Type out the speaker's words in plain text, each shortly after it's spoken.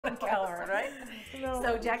Colour, right? No.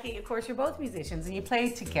 So Jackie, of course, you're both musicians and you play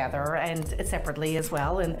together and separately as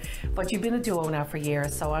well. But you've been a duo now for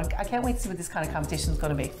years, so I can't wait to see what this kind of competition is going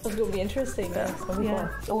to be. It's going to be interesting. Yeah.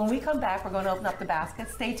 So when we come back, we're going to open up the basket.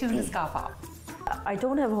 Stay tuned to Scoff Off. I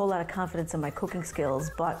don't have a whole lot of confidence in my cooking skills,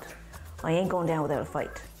 but I ain't going down without a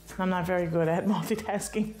fight. I'm not very good at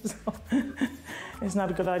multitasking, so it's not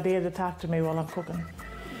a good idea to talk to me while I'm cooking.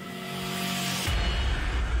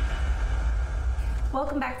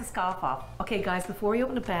 Welcome back to Scoff Off. Okay, guys, before we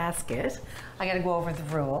open the basket, I got to go over the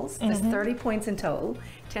rules. There's 30 points in total,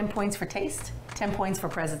 10 points for taste, 10 points for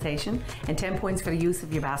presentation, and 10 points for the use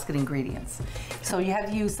of your basket ingredients. So you have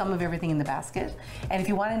to use some of everything in the basket. And if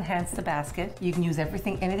you want to enhance the basket, you can use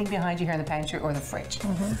anything behind you here in the pantry or the fridge.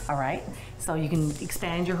 All right? So you can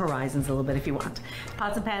expand your horizons a little bit if you want.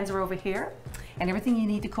 Pots and pans are over here, and everything you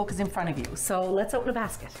need to cook is in front of you. So let's open the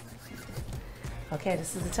basket. Okay,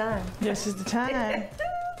 this is the time. This is the time.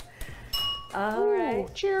 All right.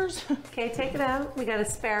 Cheers. Okay, take it out. We got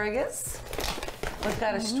asparagus. We've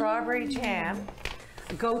got a strawberry jam,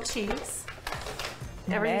 goat cheese.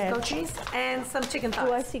 Everything's goat cheese, and some chicken thighs.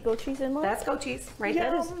 Do I see goat cheese in mine? That's goat cheese, right Yeah,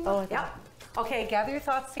 there. it is. Oh, Yep. Okay, gather your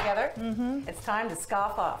thoughts together. It's time to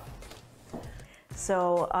scoff off.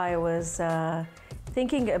 So I was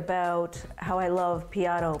thinking about how I love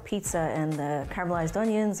Piatto pizza and the caramelized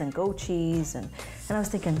onions and goat cheese, and I was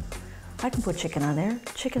thinking, I can put chicken on there.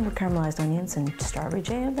 Chicken with caramelized onions and strawberry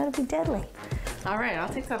jam, that'd be deadly. All right, I'll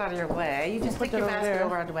take that out of your way. You just Put pick your that over basket there.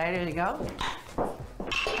 over out of the way. There you go.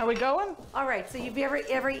 Are we going? All right, so you've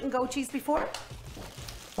ever eaten goat cheese before?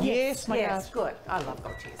 Yes, my Yes, God. good. I love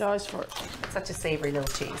goat cheese. Dies for it. Such a savory little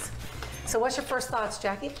cheese. So what's your first thoughts,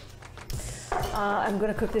 Jackie? I'm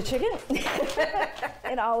going to cook the chicken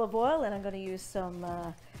in olive oil, and I'm going to use some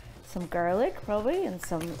garlic probably and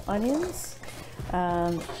some onions.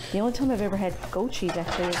 The only time I've ever had goat cheese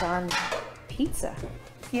actually is on pizza.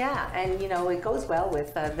 Yeah, and you know, it goes well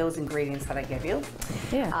with those ingredients that I give you.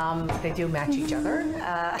 Yeah. They do match each other.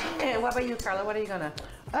 What about you, Carla? What are you gonna?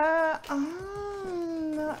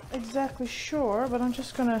 I'm not exactly sure, but I'm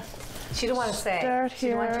just gonna She don't want to say. start She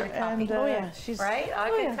don't want here you to copy. and Oh yeah, she's Right? I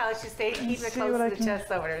can tell she's keeping it see close what to I the can-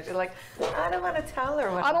 chest over there. She's like, I don't want to tell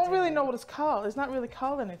her what I to don't do. really know what it's called. It's not really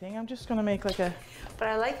called anything. I'm just gonna make like a But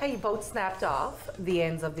I like how you both snapped off the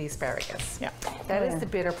ends of the asparagus. yeah. That is the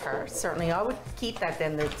bitter part. Certainly, I would keep that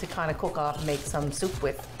then to kind of cook off and make some soup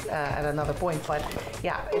with at another point. But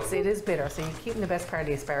yeah, it is bitter. So you're keeping the best part of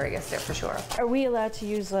the asparagus there for sure. Are we allowed to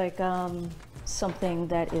use like something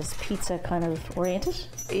that is pizza kind of oriented?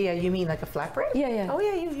 Yeah, you mean like a flatbread? Yeah, yeah. Oh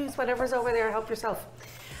yeah, you use whatever's over there. Help yourself.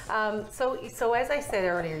 So as I said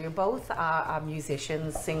earlier, you're both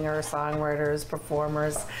musicians, singers, songwriters,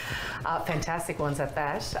 performers, fantastic ones at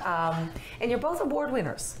that. And you're both award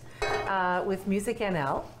winners with Music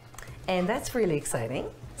NL, and that's really exciting.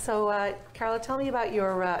 So Carla, tell me about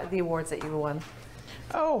your the awards that you won.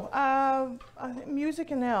 Oh, I think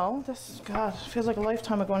Music and L. This God feels like a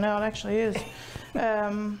lifetime ago now. It actually is.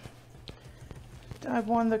 I've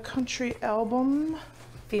won the country album.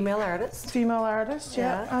 Female artist. Female artist,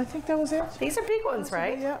 yeah. Yeah. I think that was it. These are big ones,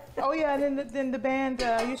 right? Yeah. Oh yeah, and then the band,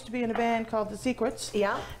 I used to be in a band called The Secrets.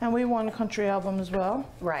 Yeah. And we won country album as well.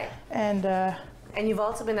 Right. And And you've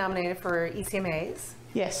also been nominated for ECMAs.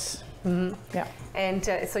 yes. Yeah. And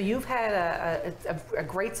so you've had a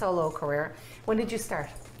great solo career. When did you start?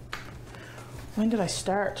 When did I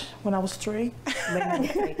start? When I was 3.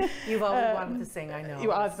 You've always wanted to sing, I know.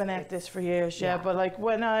 I've been at this for years, yeah. Yeah. But like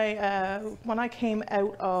when I came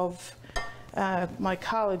out of my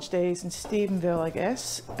college days in Stephenville, I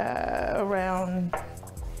guess, around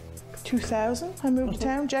 2000, I moved to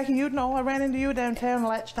town. Jackie, you'd know, I ran into you downtown,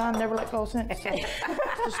 latched on, never let go since.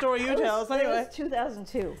 The story you tell us, anyway. It was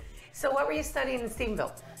 2002. So what were you studying in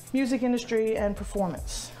Stephenville? Music industry and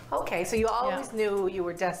performance. Okay, so you always knew you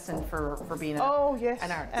were destined for being Oh yes,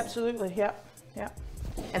 an artist. absolutely, yeah, yeah.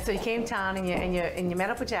 And so you came down and you met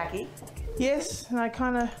up with Jackie. Yes, and I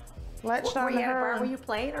kind of latched Were on you to at a her. bar? Were and you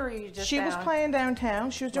playing, or were you just? She was down? playing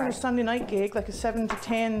downtown. She was doing a Right. Sunday night gig, like a 7 to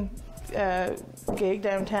 10 gig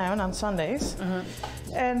downtown on Sundays.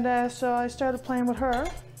 And so I started playing with her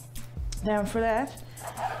down for that.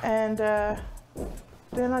 And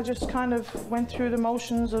then I just kind of went through the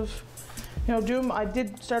motions of, you know, I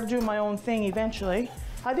started doing my own thing eventually.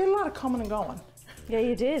 I did a lot of coming and going. Yeah,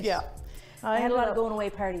 you did. Yeah. I had a lot of going away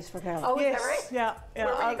parties for Carla. Oh, Yes, is that right? yeah, yeah.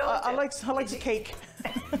 Where were you going I to? like the cake.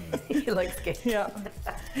 You like skiing. Yeah.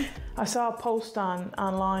 I saw a post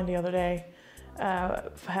online the other day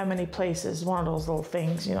for how many places, one of those little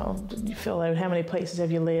things, you know, you fill out how many places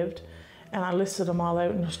have you lived. and I listed them all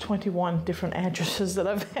out, and there's 21 different addresses that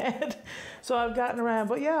I've had. So I've gotten around,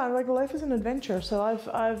 but yeah, like life is an adventure. So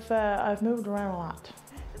I've moved around a lot.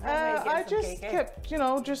 I just kept, you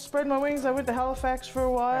know, just spread my wings. I went to Halifax for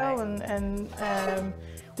a while, and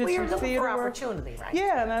did some theater work. Opportunity, right?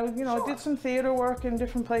 Yeah, and I, you know, did some theater work in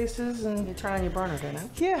different places, and you turn on your burner,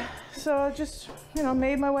 didn't you? Yeah, so I just, you know,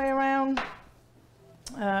 made my way around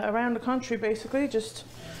the country, basically, just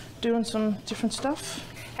doing some different stuff.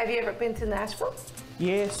 Have you ever been to Nashville?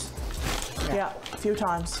 Yes. Yeah, a few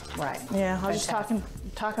times. Right. Yeah, I was just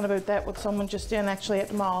talking about that with someone just in actually at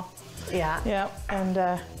the mall. Yeah. Yeah,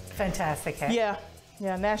 and fantastic. Hey?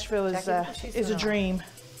 Yeah, Nashville is a dream.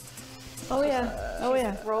 Oh yeah, oh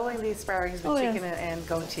yeah. Rolling the asparagus with chicken and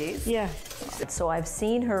goat cheese. Yeah. So I've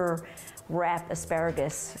seen her wrap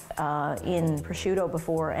asparagus in prosciutto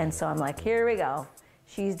before, and so I'm like, here we go.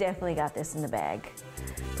 She's definitely got this in the bag.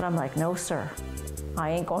 But I'm like, no, sir,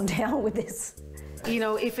 I ain't going down with this. You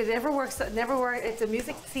know, if it ever works, if the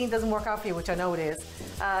music scene doesn't work out for you, which I know it is,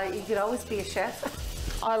 you could always be a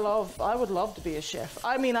chef. I would love to be a chef.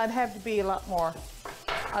 I mean, I'd have to be a lot more.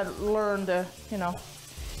 I'd learn the, you know,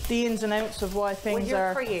 the ins and outs of why things are.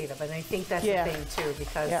 You're creative, and I think that's the thing too,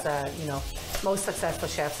 because you know, most successful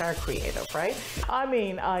chefs are creative, right? I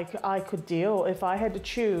mean, I could deal if I had to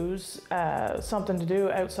choose something to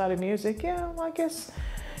do outside of music. Yeah, I guess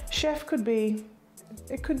chef could be.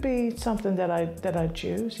 It could be something that I'd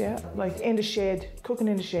choose. Yeah, like in the shed, cooking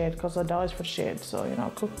in the shed, because I dies for the shed. So you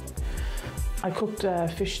know, I cooked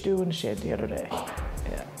fish stew in the shed the other day.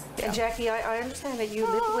 Yeah. And Jackie, I understand that you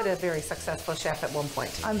lived with a very successful chef at one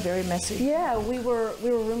point. I'm very messy. Yeah, we were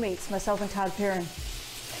roommates, myself and Todd Perrin.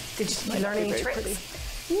 Did you learn any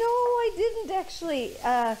tricks? No, I didn't actually.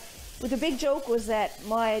 The big joke was that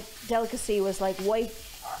my delicacy was like white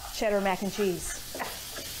cheddar mac and cheese.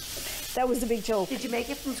 That was the big joke. Did you make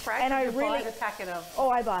it from scratch? And I really bought a packet of. Oh,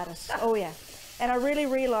 I bought it. Oh yeah. And I really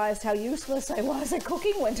realized how useless I was at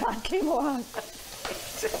cooking when Todd came along.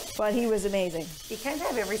 But he was amazing. You can't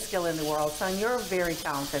have every skill in the world, son. You're very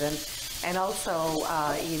talented and also,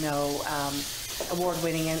 you know,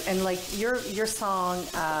 award-winning. And like your song,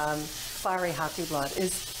 Fiery Hot Dew Blood,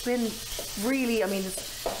 has been really, I mean, it's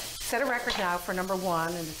set a record now for #1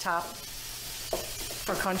 in the top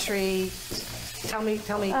for country. Tell me.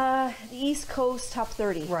 The East Coast Top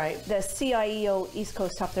 30. Right. The CIEO East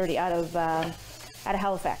Coast Top 30 out of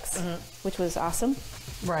Halifax, which was awesome.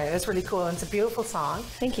 Right, that's really cool. And it's a beautiful song.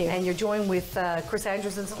 Thank you. And you're joined with Chris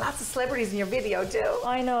Andrews and lots of celebrities in your video too.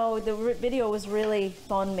 I know, the video was really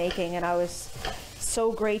fun making, and I was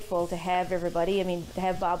so grateful to have everybody. I mean, to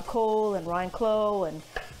have Bob Cole and Ryan Clough and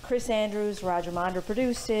Chris Andrews, Roger Monder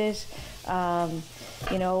produced it.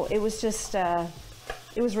 You know, it was just,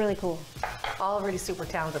 it was really cool. All really super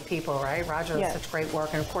talented people, right? Roger does such great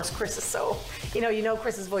work, and of course Chris is so, you know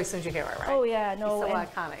Chris's voice as soon as you hear it, right? Oh yeah, no. He's so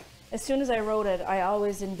iconic. As soon as I wrote it, I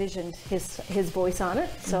always envisioned his voice on it.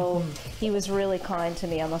 So he was really kind to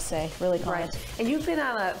me, I must say, really kind. Right. And you've been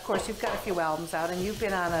on of course, you've got a few albums out, and you've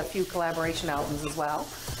been on a few collaboration albums as well.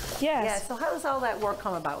 Yes. Yeah. So how does all that work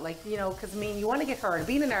come about? Like, you know, because I mean, you want to get heard.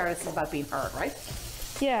 Being an artist is about being heard, right?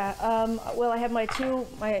 Yeah. Well, I have my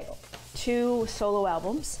two solo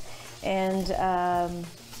albums, and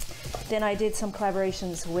then I did some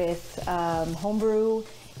collaborations with Homebrew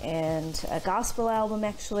and a gospel album,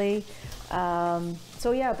 actually.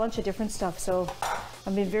 So yeah, a bunch of different stuff. So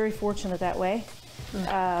I've been very fortunate that way.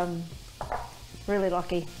 Really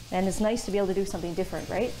lucky, and it's nice to be able to do something different,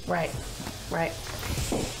 right? Right.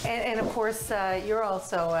 And of course, you're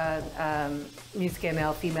also Music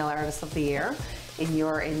NL Female Artist of the Year in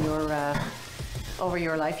your over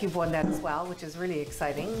your life. You've won that as well, which is really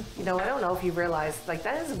exciting. You know, I don't know if you realize, like,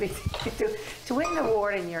 that is a big to win an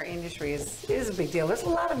award in your industry is a big deal. There's a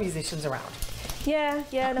lot of musicians around. Yeah,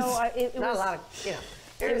 no, it not was, a lot of, you know,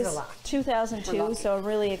 there is a lot. 2002, so I'm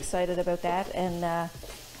really excited about that, and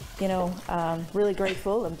you know, really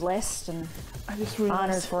grateful and blessed and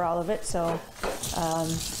honored for all of it. So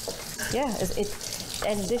yeah,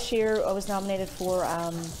 and this year I was nominated for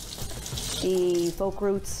the Folk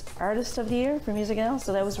Roots Artist of the Year for Music NL,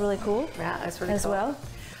 so that was really cool. Yeah, that's really cool. As well.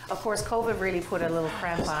 Of course, COVID really put a little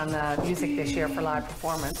cramp on music this year for live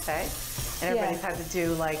performance, eh? And everybody's had to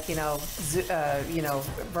do, like, you know,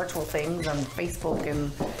 virtual things on Facebook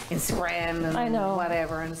and Instagram and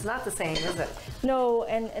whatever, and it's not the same, is it? No,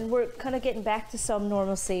 and we're kind of getting back to some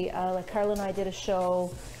normalcy. Like Karla and I did a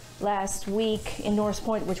show last week in Norris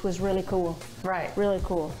Point, which was really cool. Right. Really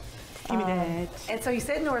cool. Give me that. And so you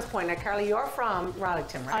said Norris Point. Now, Karla, you're from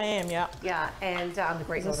Rollington, right? I am, yeah. Yeah, and the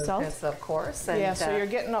Great Wilderness, of course. And, yeah, so you're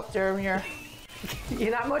getting up there and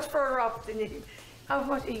you're not much further up than you. How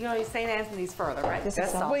much, you know, St. Anthony's further, right? This is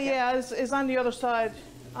That's south. south, Well, yeah, it's on the other side.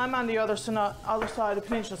 I'm on the other side of the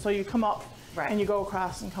peninsula, so you come up Right. and you go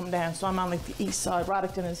across and come down. So I'm on like the east side.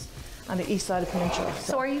 Roddickton is on the east side of the peninsula.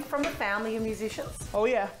 So are you from a family of musicians? Oh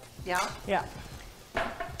yeah, Yeah. yeah.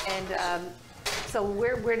 And so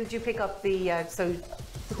where did you pick up the, so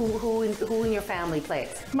who in your family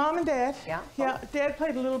plays? Mom and Dad. Yeah? Yeah. Dad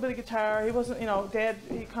played a little bit of guitar. He wasn't, you know, Dad.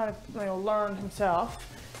 He kind of, you know, learned himself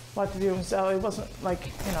what to do himself. He wasn't like,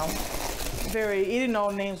 you know, very. He didn't know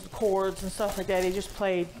names of chords and stuff like that. He just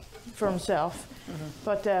played for himself. Mm-hmm.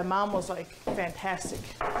 But Mom was like fantastic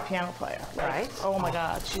piano player. Like, Right. Oh my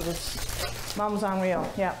God, Mom was unreal.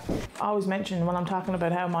 Yeah. I always mention when I'm talking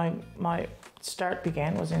about how my start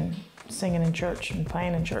began was in singing in church and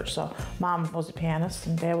playing in church. So Mom was a pianist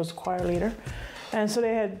and Dad was a choir leader, and so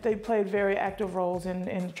they played very active roles in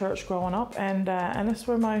the church growing up, and that's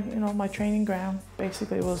where my training ground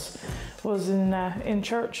basically was in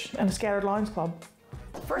church and the Scattered Lines Club.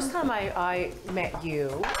 First time I met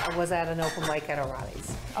you was at an open mic at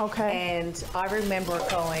O'Reilly's. Okay. And I remember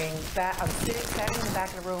going back, I was standing in the back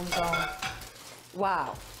of the room going,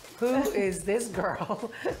 wow, who is this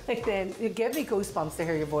girl? And then it gave me goosebumps to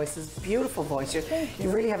hear your voice. It's a beautiful voice. You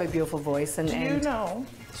really have a beautiful voice. And, Do you know?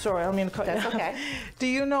 Sorry, I don't mean to cut you That's off. okay. Do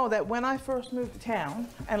you know that when I first moved to town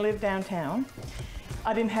and lived downtown,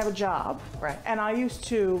 I didn't have a job. Right. And I used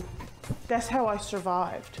to. That's how I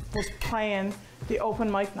survived. Was playing the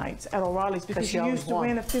open mic nights at O'Reilly's because you used to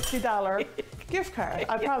win a $50 gift card.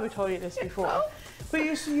 I probably told you this before. But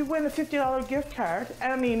you win a $50 gift card,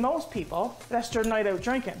 and I mean, most people, that's their night out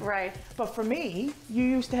drinking. Right. But for me, you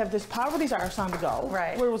used to have this poverty's arse on the go.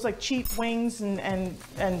 Right. Where it was like cheap wings and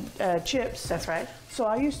chips. That's right. So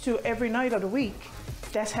I used to, every night of the week,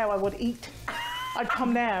 that's how I would eat. I'd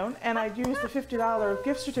come down and I'd use the $50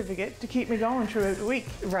 gift certificate to keep me going throughout the week.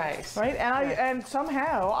 Right. Right? And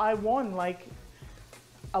somehow I won like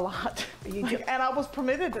a lot. And I was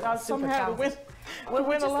permitted somehow to win. Well, we're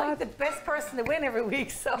win a just lot. like the best person to win every week,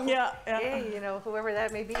 so Yeah. hey, you know, whoever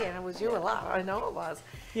that may be, and it was you a lot. I know it was.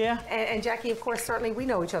 Yeah. And Jackie, of course, certainly we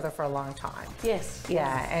know each other for a long time. Yes.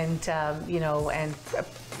 Yeah, and you know, and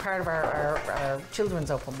part of our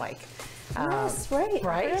children's open mic. Yes, right.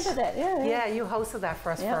 Right? I remember that, yeah. Yeah, you hosted that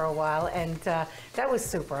for us Yeah. for a while, and that was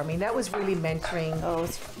super. I mean, that was really mentoring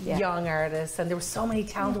young artists, and there were so many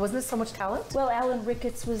talent. Wasn't there so much talent? Well, Alan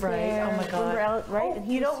Ricketts was there. Oh my God. Remember Alan, right? Oh, And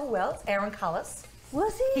you know who else? Aaron Cullis.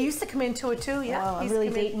 was He he? used to come into it too. Yeah. Wow, he I'm used to really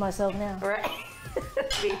come in- dating myself now. Right.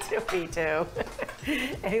 Me too. Me too.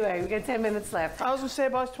 Anyway, we got 10 minutes left. I was gonna say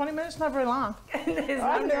about 20 minutes, not very long. I'm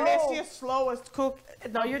the No. messiest, slowest cook.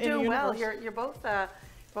 No, you're in the doing well. universe. You're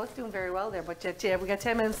both doing very well there. But yeah, we got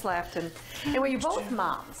 10 minutes left, and well, you're both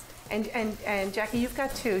moms. And Jackie, you've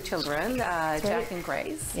got two children, Jack and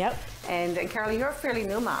Grace. Yep. And Carla, you're a fairly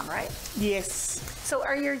new mom, right? Yes. So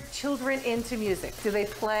are your children into music? Do they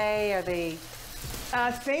play? Are they? I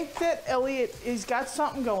think that Elliot, he's got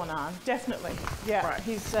something going on, definitely. Yeah, Right.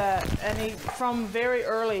 he's, and he, from very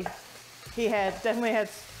early, he definitely had,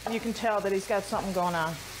 you can tell that he's got something going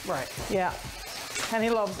on. Right. Yeah, and he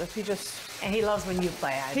loves it. And he loves when you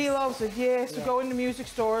play. He loves it, yes. We go into music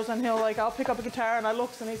stores and I'll pick up a guitar and I look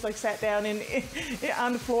and he's like sat down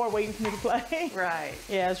on the floor waiting for me to play. Right.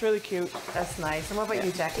 Yeah, it's really cute. That's nice. And what about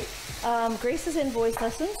you, Jackie? Grace is in voice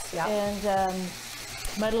lessons, Yeah. and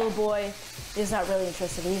my little boy is not really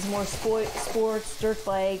interested. He's more sports, dirt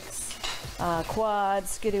bikes, quads,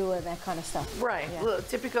 skidoo, and that kind of stuff. Right. Yeah.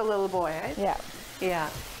 Typical little boy, eh? Yeah. Yeah.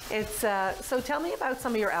 It's so tell me about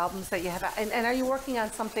some of your albums that you have, and are you working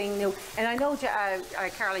on something new? And I know,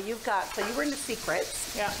 Carla, you've got, so you were in the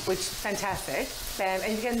Secrets, Yeah. which is fantastic, and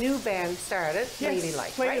you got a new band started,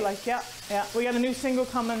 Ladylike, right? Ladylike, yeah. We got a new single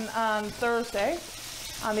coming on Thursday,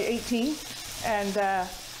 on the 18th, and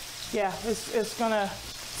it's gonna.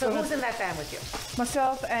 So who's in that band with you?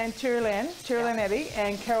 Myself and Tyrlyn Eddy,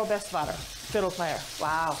 and Carol Bestvater, fiddle player.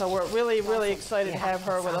 Wow. So we're really excited to Yeah, have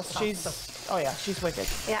her with that's us. awesome. She's wicked.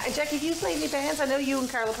 Yeah, and Jackie, have you played any bands? I know you and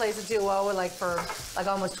Carla plays a duo, for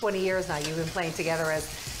almost 20 years now. You've been playing together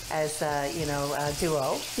as a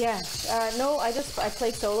duo. Yeah. No, I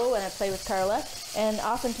play solo and I play with Carla, and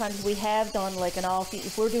oftentimes we have done like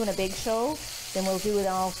if we're doing a big show, then we'll do an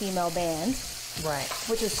all-female band. Right.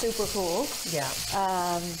 Which is super cool. Yeah.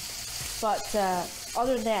 But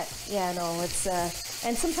other than that, yeah, no, it's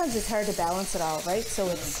and sometimes it's hard to balance it all, right? So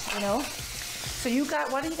it's So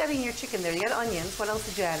what do you got in your chicken there? You got onions. What else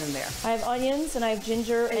did you add in there? I have onions and I have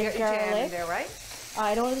ginger and you got your jam in garlic. there, right?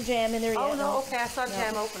 I don't have the jam in there Oh yet. no, okay. I saw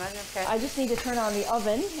jam open. Okay. I just need to turn on the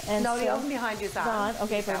oven and No, the oven behind you is on.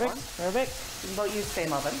 Okay, Use that perfect. one. Perfect. You can both use the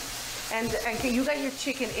same oven. And you got your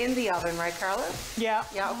chicken in the oven, right, Karla? Yeah.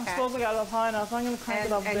 Yeah, I'm okay. supposed to get it up high enough. I'm going to crank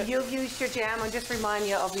it up a bit. And you've used your jam, and just remind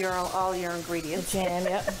you of all your ingredients. Jam,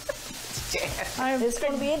 yeah. Jam. It's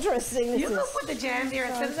going to be interesting. You could put the jam there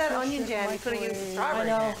instead of that onion jam. You could have used strawberry I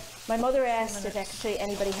know. jam. My mother asked if actually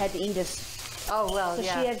anybody had to eat it. Oh, well, So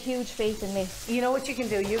yeah. she had huge faith in me. You know what you can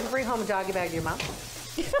do? You can bring home a doggy bag to your mom.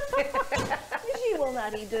 She will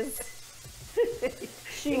not eat this.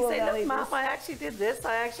 She You will say, not look, eat Mom, this. I actually did this.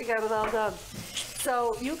 I actually got it all done.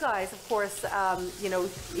 So you guys, of course,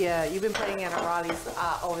 you've been playing at O'Reilly's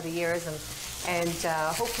over the years, and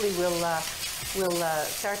hopefully we'll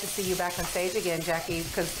start to see you back on stage again, Jackie,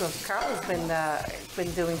 because Karla's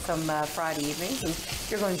been doing some Friday evenings,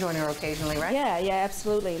 and you're going to join her occasionally, right? Yeah,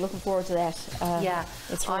 absolutely. Looking forward to that. Yeah,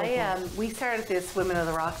 it's really cool. we started this Women of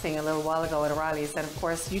the Rock thing a little while ago at O'Reilly's, and of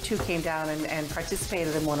course you two came down and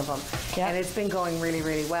participated in one of them, Yeah. and it's been going really,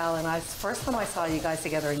 really well. And first time I saw you guys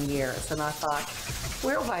together in years, and I thought,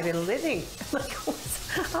 where have I been living? Like,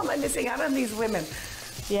 how am I missing out on these women?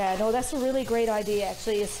 Yeah, no, that's a really great idea.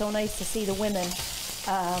 Actually, it's so nice to see the women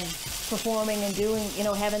performing and doing,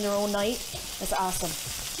 having their own night. It's awesome.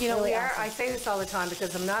 Really awesome. I say this all the time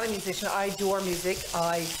because I'm not a musician. I adore music.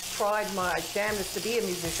 I tried my damnedest to be a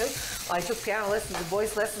musician. I took piano lessons and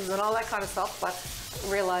voice lessons and all that kind of stuff, but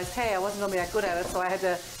realized, hey, I wasn't going to be that good at it, so I had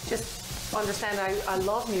to just understand I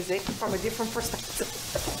love music from a different perspective.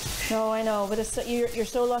 No, I know, but you're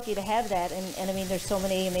so lucky to have that, and I mean, there's so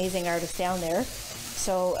many amazing artists down there.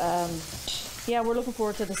 So, yeah, we're looking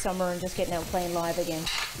forward to the summer and just getting out and playing live again.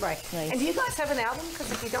 Right. Nice. And do you guys have an album?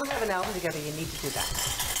 Because if you don't have an album together, you need to do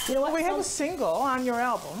that. You know what? We have a single on your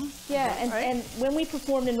album. Yeah, right? and when we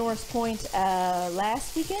performed in Norris Point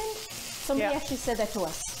last weekend, somebody actually said that to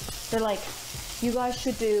us. They're like, you guys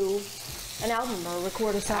should do an album or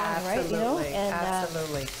record a song, Absolutely. right? And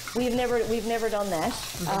Absolutely. we've never done that.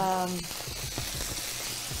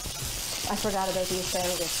 I forgot about the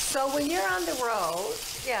asparagus. So when you're on the road,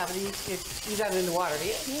 yeah, but you got it in the water, do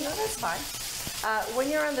you? No, that's fine. When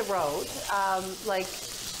you're on the road, like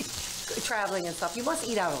traveling and stuff, you must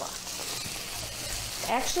eat out a lot.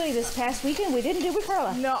 Actually, this past weekend we didn't, did we,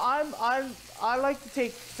 Karla? No, I like to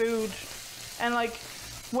take food, and like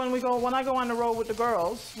when I go on the road with the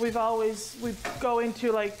girls, we go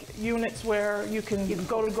into like units where you can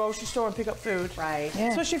go to the grocery store and pick up food. Right. Yeah.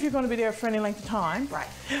 Especially if you're going to be there for any length of time. Right.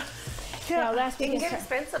 Yeah. Now, last It can weekend. get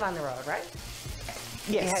expensive on the road, right?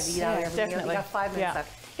 Yes. You had to eat out every meal. definitely. You got 5 minutes Yeah.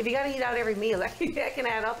 left. If you got to eat out every meal, that can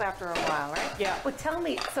add up after a while, right? Yeah. But tell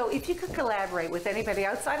me, so if you could collaborate with anybody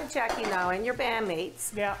outside of Jackie now and your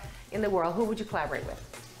bandmates Yeah. in the world, who would you collaborate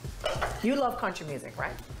with? You love country music,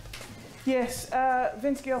 right? Yes.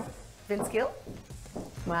 Vince Gill. Vince Gill?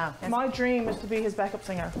 Wow. My dream is to be his backup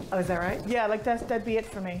singer. Oh, is that right? Yeah, like that'd be it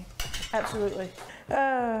for me. Absolutely.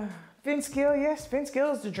 Vince Gill, yes, Vince Gill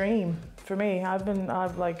is the dream for me.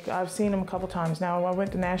 I've seen him a couple times now. I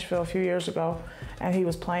went to Nashville a few years ago, and he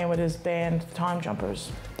was playing with his band, Time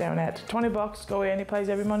Jumpers, down at $20. Go in. He plays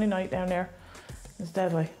every Monday night down there. It's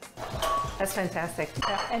deadly. That's fantastic.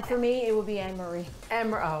 And for me, it would be Anne Marie.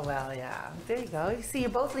 Oh, well, yeah. There you go. You see, you're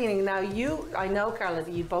both leaning. Now, I know, Karla,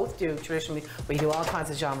 that you both do traditional music, but you do all kinds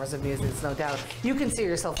of genres of music, there's no doubt. You consider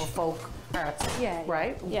yourself a folk artist,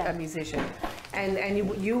 right? Yeah. A musician. And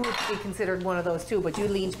you would be considered one of those too, but you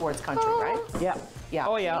lean towards country, right? Yeah. Yeah.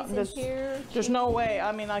 Oh yeah. There's no way.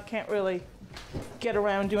 I mean, I can't really get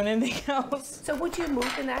around doing anything else. So would you move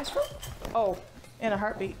to Nashville? Oh, in a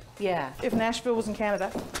heartbeat. Yeah. If Nashville was in Canada,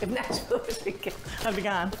 If Nashville was thinking. I'd be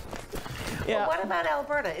gone. Yeah. Well, what about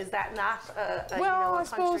Alberta? Is that not a I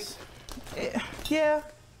country? suppose. Yeah.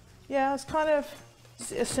 It's kind of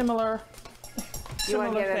a similar. You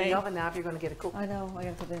want to get it in thing. the oven now if you're going to get it cooked. I know, I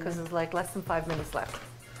got to put it in. Because it's like less than 5 minutes left.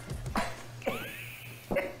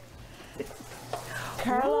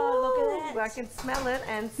 Karla, look Ooh, at that. I can smell it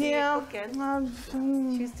and see Yeah. it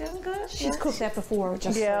cooking. She's doing good. She's cooked that before.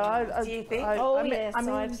 Just Do you think? yes,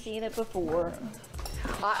 I've seen it before.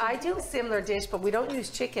 I do a similar dish, but we don't use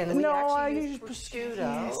chicken. We No, I actually use prosciutto.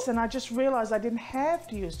 Yes, and I just realized I didn't have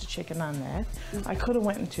to use the chicken on that. I could have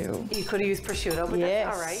went into. You could have used prosciutto, but Yes.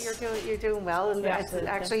 that's all right. You're doing well, and Yeah. it's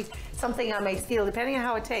actually something I may steal, depending on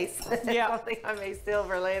how it tastes. Yeah. Something I may steal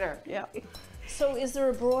for later. Yeah. So is there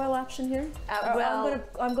a broil option here? Well,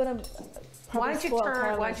 I'm gonna why don't you spoil turn?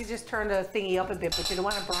 Karla's. Why don't you just turn the thingy up a bit? But you don't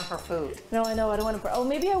want to burn her food. No, I know, I don't want to burn. Oh,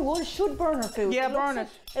 maybe I should burn her food. Yeah, It looks burn like-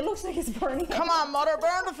 It looks like it's burning. Come on, mother,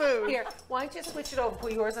 burn the food. Here, why don't you switch it over?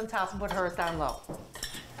 Put yours on top and put hers down low.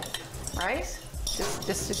 Right?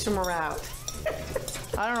 Just switch them around.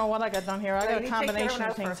 I don't know what I got done here. I No, got you a need to take combination that one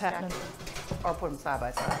of things out first, happening. Or put them side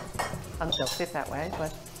by side. They'll fit that way,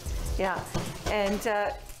 but yeah. And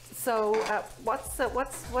So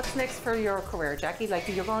what's next for your career, Jackie? Like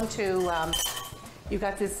you're going to, you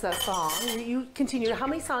got this song. You continue. How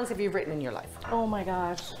many songs have you written in your life? Oh my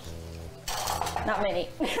gosh, not many.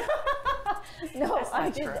 No,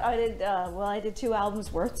 I did 2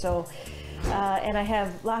 albums worth. So, and I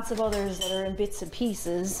have lots of others that are in bits and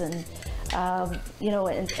pieces, and you know,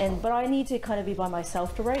 but I need to kind of be by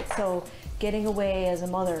myself to write. So, getting away as a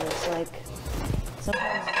mother is like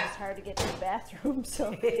sometimes it's just hard to get to the bathroom.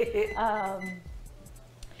 So,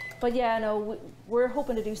 but yeah, no, we're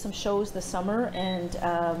hoping to do some shows this summer, and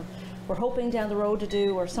we're hoping down the road to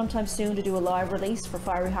do, or sometime soon, to do a live release for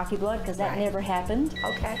Fiery Hockey Blood, because that never happened.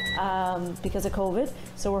 Okay. Because of COVID.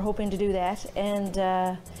 So we're hoping to do that,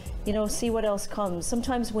 and you know, see what else comes.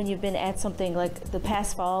 Sometimes when you've been at something, like the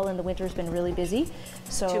past fall and the winter has been really busy.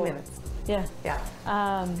 So 2 minutes. Yeah.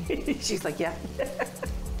 Yeah. She's like, yeah.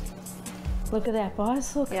 Look at that,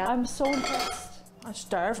 boss. Look, Yeah. I'm so impressed. I'm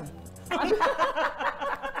starving.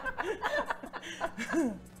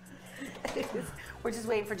 We're just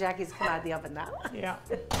waiting for Jackie's to come out of the oven now. Yeah.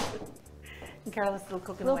 And Carla's still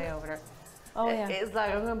cooking Look. away over there. Oh yeah. It's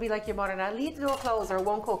like, I'm going to be like your mother now. Leave the door closed or it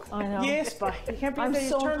won't cook. I know. Yes, but you can't be I'm there. You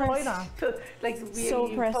so turn the light impressed. on. Like So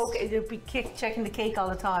you impressed. poke, you'll be checking the cake all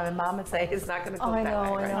the time, and Mom would say it's not going to cook I that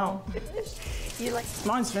know, way, I right? know. You like.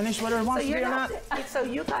 Mine's finished, whether it So wants to be you're or not. not. So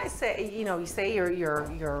you guys say, you know, you say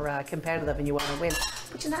you're competitive and you want to win,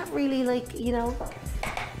 but you're not really like, you know,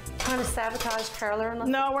 trying to sabotage Carla or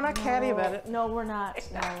nothing. No, we're not catty about it. No, we're not.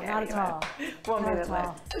 No, not at all. 1 Not minute at all.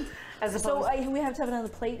 left. As opposed, So we have to have it on the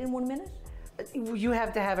plate in 1 minute, you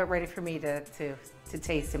have to have it ready for me to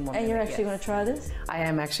taste in 1 minute. and you're actually yes. going to try this. I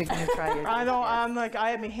am actually going to try it. I know. I'm like,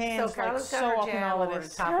 I have my So hands like Carla's so got up her in jam all of over the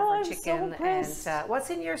this. top Carla, of her I'm so chicken, impressed. and what's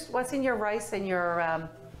in your rice and your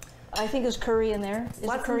I think there's curry in there. Is there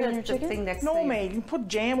what's curry in in your the chicken? thing next No, to you? mate, you can put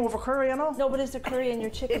jam over curry, you know? No, but is there curry in your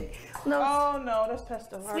chicken? No, Oh, no, that's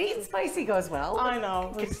pesto. sweet and spicy goes well. I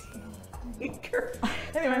know.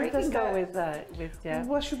 Anyway, we that's can go that. with yeah.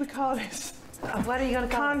 What should we call this? What are you gonna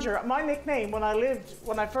call it? Conjure. My nickname when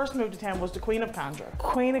I first moved to town was the Queen of Conjure.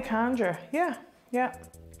 Queen of Conjure. Yeah, yeah.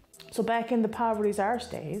 So back in the poverty's arse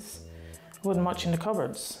days, wasn't much in the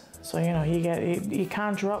cupboards. So you know, you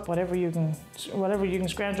conjure up whatever you can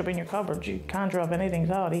scrounge up in your cupboards. You conjure up anything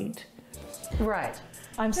to eat. Right.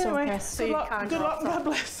 I'm so Anyway, impressed. So you good luck and God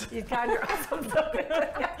bless. You conjure up something.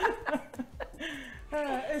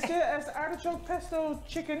 It's artichoke pesto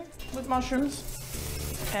chicken with mushrooms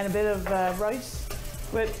and a bit of rice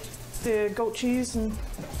with the goat cheese and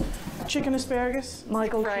chicken asparagus. My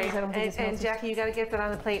goat Right. cheese, I don't think it's And melted. Jackie, you got to get that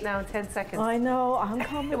on the plate now in 10 seconds. I know. I'm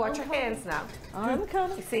coming. Watch I'm your coming. hands now. I'm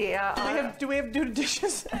coming. You see, Do we have to do the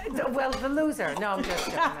dishes? well, the loser. No, I'm just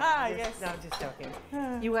joking. Yes. No, I'm just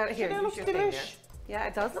joking. You got it here. It You looks should take there. delish. Yeah,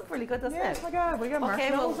 it does look really good, doesn't Yes, it? my God, we got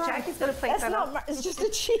Okay, well, marshmallows on. Jackie's gonna plate That's that not. up. It's just the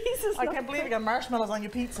cheese. It's I not can't believe you got marshmallows on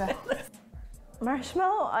your pizza.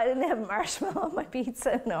 marshmallow. I didn't have marshmallow on my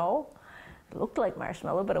pizza. No, it looked like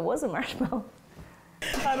marshmallow, but it wasn't marshmallow.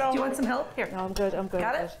 I know. Do you want some help? Here. No, I'm good. I'm good.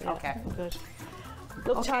 Got I'm it? good. Yeah, Okay. I'm good.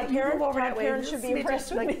 Look, Okay, Todd you Perrin. move over Todd that way. Perrin should be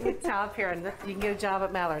impressed with me. Like Todd Perrin. You can get a job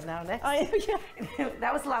at Mallard now. Next. Yeah.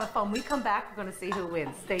 That was a lot of fun. When we come back, we're going to see who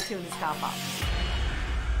wins. Stay tuned to Scoff Off.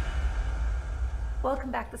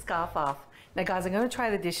 Welcome back to Scoff Off. Now, guys, I'm going to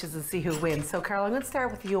try the dishes and see who wins. So, Carl, I'm going to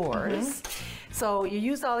start with yours. So, you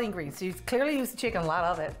used all the ingredients. You clearly used the chicken, a lot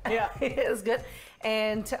of it. Yeah. It was good.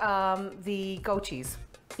 And the goat cheese.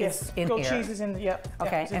 Yes, is in goat here. cheese is in the, yeah.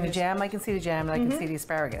 Okay, it's in and the this. jam, I can see the jam, and I can see the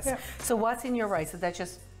asparagus. Yeah. So what's in your rice? Is that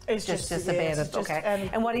just It's just- a yes, bit it's of just okay? any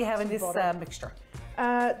And what do you have in this butter. mixture?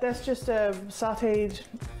 That's just sauteed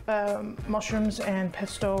mushrooms and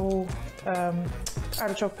pesto,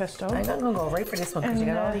 artichoke pesto. I'm gonna go right for this one because you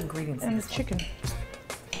got all the uh, ingredients in and this one. chicken.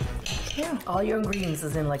 Yeah. All your ingredients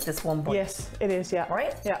is in like this one bowl. Yes, it is. Yeah.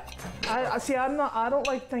 Right? Yeah. I see. I don't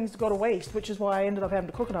like things to go to waste, which is why I ended up having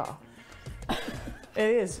to cook it all. It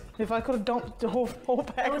is. If I could have dumped the whole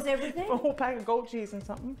pack, That was everything? a whole pack of goat cheese and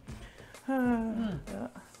something. Yeah.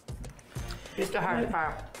 It's the hard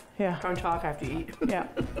part. Yeah. Don't talk after you eat. Yeah.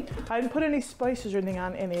 I didn't put any spices or anything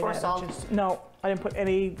on any of Or that. salt. No, I didn't put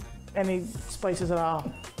any spices at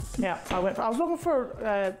all. Yeah, I was looking for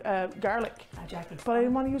garlic, Jackie. but I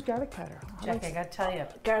didn't want to use garlic powder. Jackie, I gotta tell you.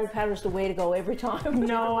 Garlic powder's the way to go every time.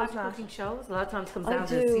 No, Watch it's not. cooking shows. A lot of times it comes I down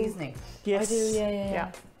to the do. seasoning. Yes. I do.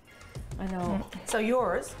 Yeah. I know. So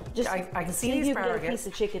yours, I can see the you can get a piece asparagus.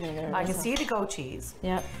 of chicken in there. I can that's see the goat cheese. all.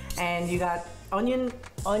 Yeah. And you got onion.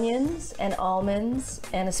 Onions and almonds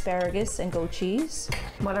and asparagus and goat cheese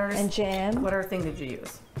What other and jam. What other thing did you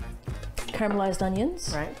use? Caramelized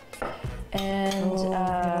onions. Right. And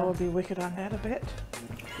I would be wicked on that a bit.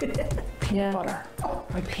 yeah. Butter.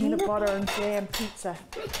 My peanut butter and jam pizza.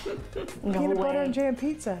 No Peanut way. butter and jam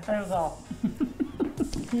pizza. That was all.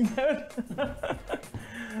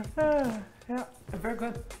 Yeah, They're very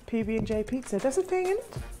good. PB&J pizza. That's a thing, isn't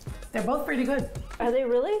it? They're both pretty good. Are they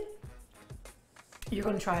really? You're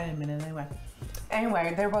going to try it in a minute anyway.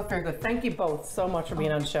 Anyway, they're both very good. Thank you both so much for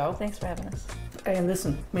being on the show. Thanks for having us. And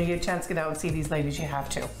listen, when you get a chance to get out and see these ladies, you have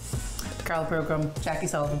to. Karla Pilgrim, Jackie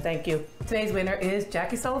Sullivan, thank you. Today's winner is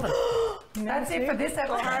Jackie Sullivan. That's it for this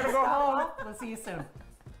episode. Time to go home. We'll see you soon.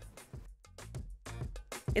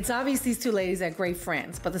 It's obvious these two ladies are great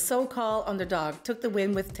friends, but the so-called underdog took the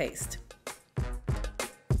win with taste.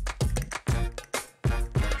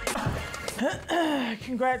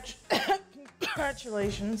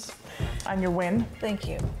 Congratulations on your win Thank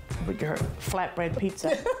you. with your flatbread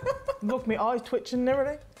pizza. Look, me eyes twitching and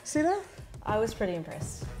everything. See that? I was pretty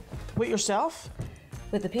impressed. With yourself?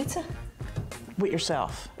 With the pizza? With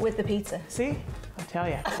yourself. With the pizza. See? I tell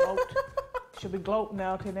you, gloat. She'll be gloating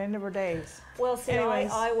now to the end of her days. Well, see,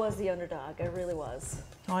 Anyways. I was the underdog. I really was.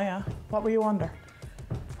 Oh yeah? What were you under?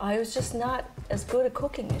 I was just not as good at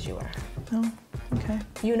cooking as you are. Oh, okay.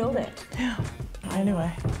 You know that. Yeah.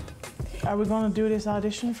 Anyway, are we going to do this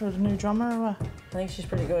audition for the new drummer or what? I think she's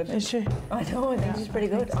pretty good. Is she? I know, I think she's pretty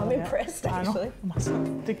good. So, I'm yeah. impressed, I know.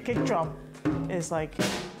 actually. The kick drum is like,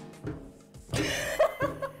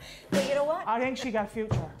 But you know what? I think she got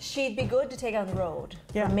future. She'd be good to take on the road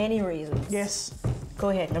Yeah. for many reasons. Yes. Go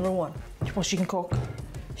ahead, number one. Well, she can cook.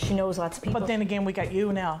 She knows lots of people. But then again, we got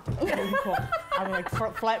you now. You can cook. I mean, like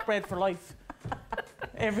flatbread for life.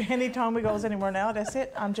 Anytime we goes anywhere now, that's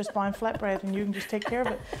it. I'm just buying flatbread and you can just take care of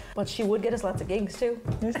it. But she would get us lots of gigs too.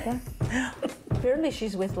 Yes, okay. Apparently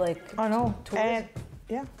she's with like I know. Tourism. And,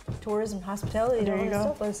 yeah, tourism, hospitality, There and all you that go.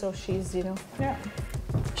 stuff. And so she's, you know. yeah.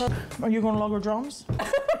 Are you going to lug her drums?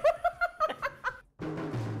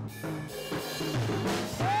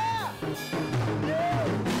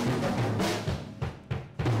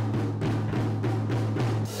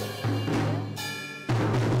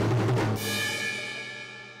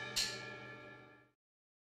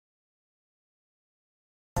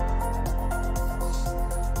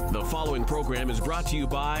 The following program is brought to you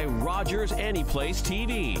by Rogers Anyplace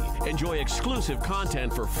TV. Enjoy exclusive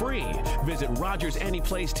content for free. Visit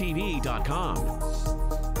RogersAnyplaceTV.com.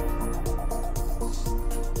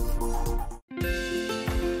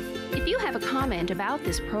 If you have a comment about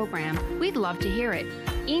this program, we'd love to hear it.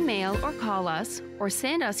 Email or call us, or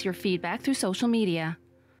send us your feedback through social media.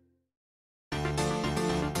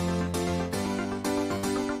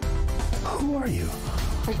 Who are you?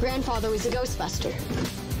 My grandfather was a Ghostbuster.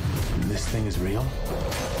 This thing is real?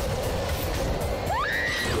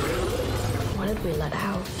 What did we let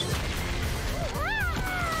out?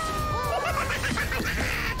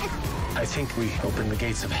 I think we opened the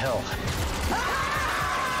gates of hell.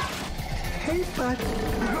 Hey, bud.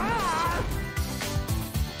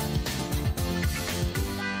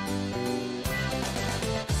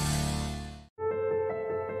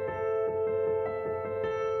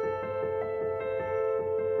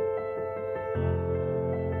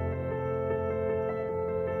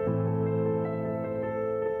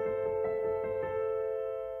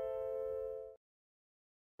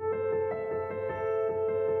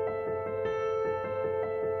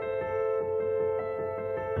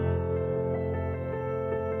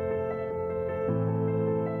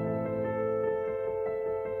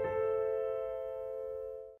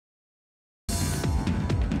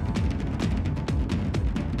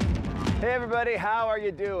 Hey everybody, how are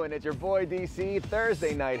you doing? It's your boy DC,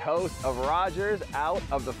 Thursday night host of Rogers Out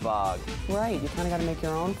of the Fog. Right, you kind of got to make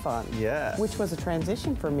your own fun. Yeah. Which was a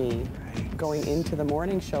transition for me, going into the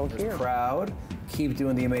morning show here. Proud. Keep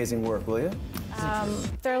doing the amazing work, will you?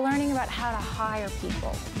 They're learning about how to hire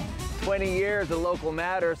people. 20 years of local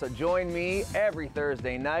matter, so join me every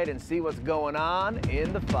Thursday night and see what's going on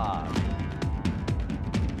in the fog.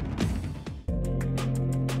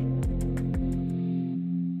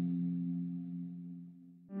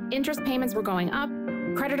 Interest payments were going up,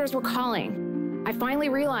 creditors were calling. I finally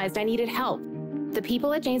realized I needed help. The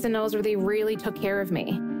people at Janes & Noseworthy really took care of me,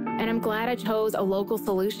 and I'm glad I chose a local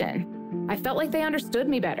solution. I felt like they understood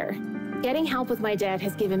me better. Getting help with my debt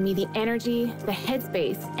has given me the energy, the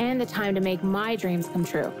headspace, and the time to make my dreams come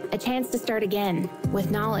true. A chance to start again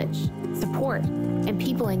with knowledge, support, and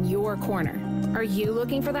people in your corner. Are you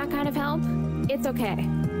looking for that kind of help? It's okay.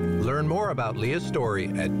 Learn more about Leah's story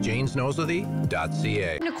at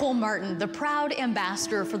janesnosworthy.ca. Nicole Martin, the proud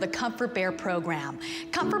ambassador for the Comfort Bear program.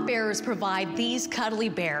 Comfort Bears provide these cuddly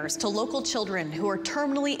bears to local children who are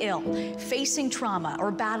terminally ill, facing trauma,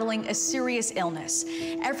 or battling a serious illness.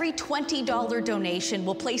 Every $20 donation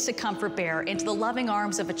will place a Comfort Bear into the loving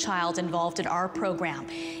arms of a child involved in our program.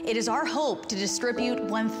 It is our hope to distribute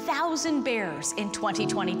 1,000 bears in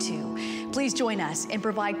 2022. Please join us and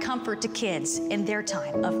provide comfort to kids in their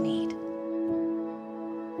time of need.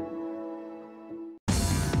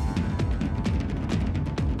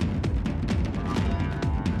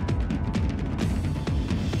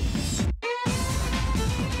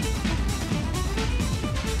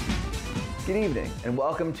 Good evening and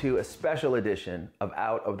welcome to a special edition of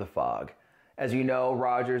Out of the Fog. As you know,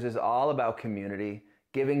 Rogers is all about community,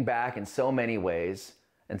 giving back in so many ways,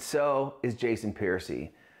 and so is Jason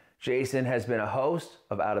Piercy. Jason has been a host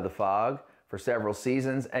of Out of the Fog for several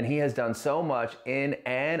seasons, and he has done so much in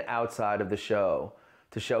and outside of the show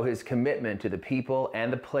to show his commitment to the people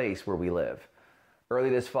and the place where we live. Early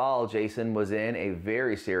this fall, Jason was in a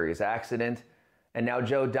very serious accident, and now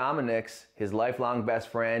Joe Dominic's, his lifelong best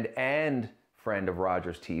friend and friend of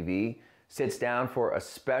Rogers TV, sits down for a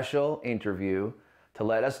special interview to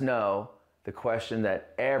let us know the question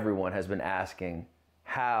that everyone has been asking: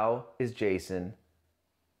 how is Jason?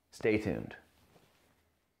 Stay tuned.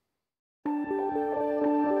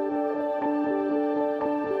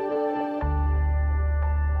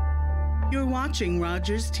 You're watching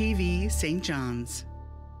Rogers TV St. John's.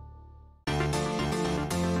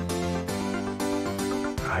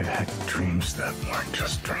 I've had dreams that weren't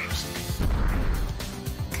just dreams.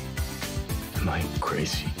 Am I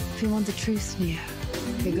crazy? If you want the truth, Nia,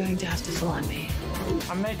 you're going to have to follow me.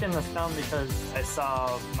 I'm making this film because I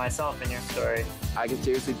saw myself in your story. I can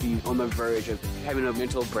seriously be on the verge of having a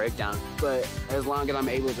mental breakdown, but as long as I'm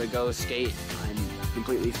able to go skate, I'm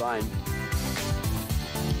completely fine.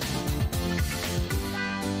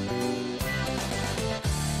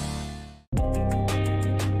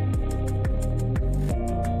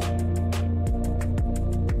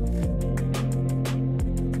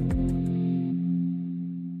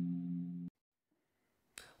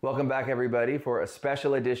 Welcome back, everybody, for a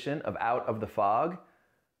special edition of Out of the Fog,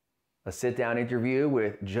 a sit-down interview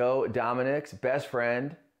with Joe Dominic's best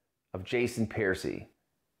friend of Jason Piercy.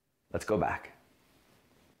 Let's go back.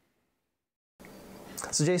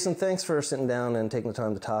 So Jason, thanks for sitting down and taking the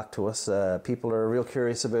time to talk to us. People are real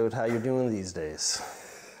curious about how you're doing these days.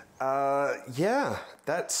 Yeah,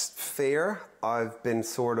 that's fair. I've been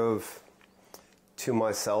sort of to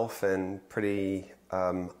myself and pretty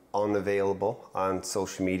unavailable on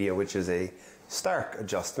social media, which is a stark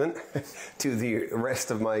adjustment to the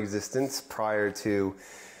rest of my existence prior to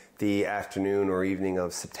the afternoon or evening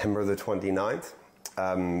of September the 29th,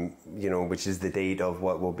 which is the date of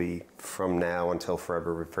what will be from now until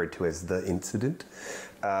forever referred to as the incident.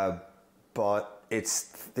 But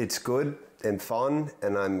it's good and fun,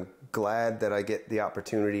 and I'm glad that I get the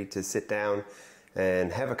opportunity to sit down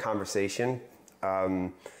and have a conversation.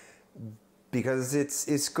 Because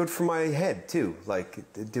it's good for my head too. Like,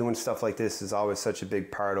 doing stuff like this is always such a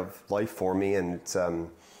big part of life for me, and it's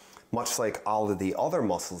much like all of the other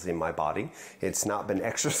muscles in my body, it's not been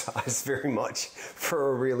exercised very much for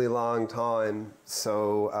a really long time.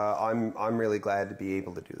 So I'm really glad to be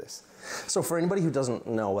able to do this. So for anybody who doesn't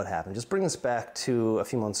know what happened, just bring us back to a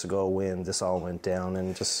few months ago when this all went down,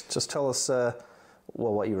 and just tell us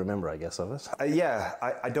what you remember, I guess, of it. Yeah,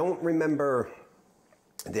 I don't remember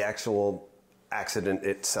the actual accident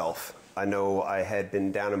itself. I know I had been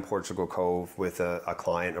down in Portugal Cove with a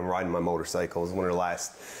client. I'm riding my motorcycle. It was one of the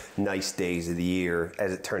last nice days of the year,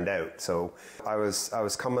 as it turned out. So I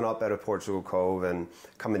was coming up out of Portugal Cove and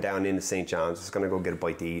coming down into St. John's. I was going to go get a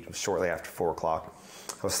bite to eat. It was shortly after 4 o'clock.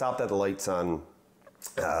 I was stopped at the lights on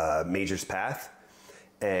Major's Path,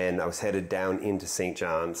 and I was headed down into St.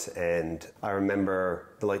 John's, and I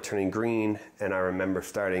remember the light turning green, and I remember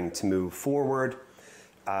starting to move forward.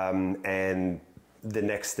 And the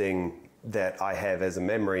next thing that I have as a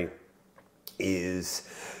memory is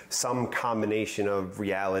some combination of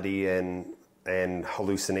reality and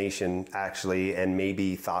hallucination, actually, and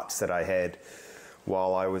maybe thoughts that I had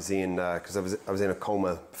while I was in, because I was in a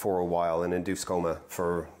coma for a while, an induced coma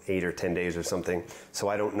for 8 or 10 days or something. So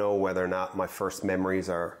I don't know whether or not my first memories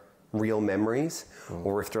are real memories,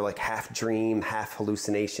 or if they're like half dream, half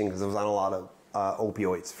hallucination, because I was on a lot of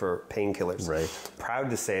opioids for painkillers. Right. Proud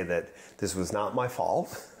to say that this was not my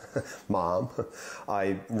fault, Mom.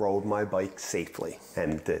 I rode my bike safely,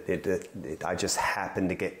 and I just happened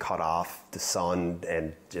to get cut off the sun,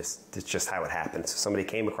 and it's just how it happened. So somebody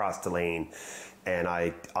came across the lane and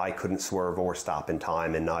I couldn't swerve or stop in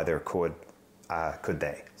time, and neither could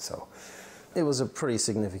they. So it was a pretty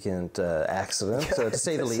significant accident, to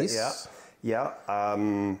say the least. Yeah.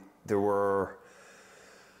 There were.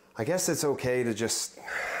 I guess it's okay to just.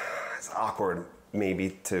 It's awkward,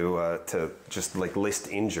 maybe, to just like list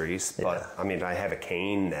injuries, but I mean, I have a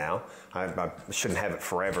cane now. I shouldn't have it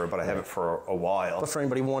forever, but I have it for a while. But for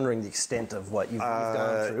anybody wondering the extent of what you've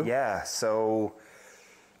gone through. Yeah, so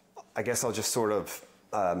I guess I'll just sort of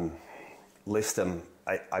list them.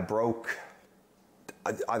 I broke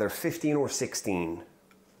either 15 or 16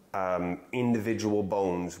 individual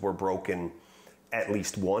bones were broken at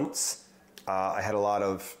least once. I had a lot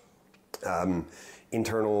of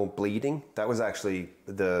internal bleeding. That was actually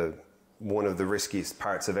one of the riskiest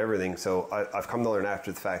parts of everything. So I've come to learn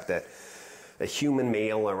after the fact that a human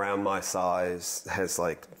male around my size has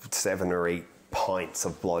like 7 or 8 pints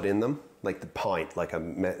of blood in them, like the pint, like a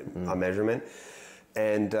measurement.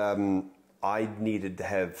 And I needed to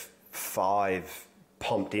have 5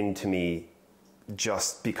 pumped into me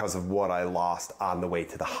just because of what I lost on the way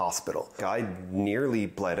to the hospital. I nearly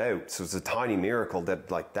bled out, so it was a tiny miracle that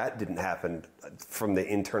that didn't happen from the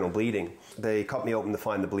internal bleeding. They cut me open to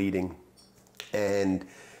find the bleeding, and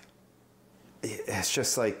it's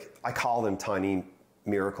just like, I call them tiny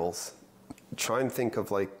miracles. Try and think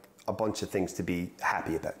of like a bunch of things to be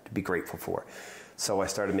happy about, to be grateful for. So I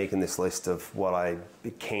started making this list of what I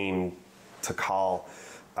came to call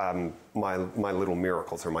my little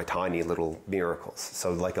miracles, or my tiny little miracles.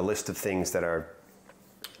 So like a list of things that are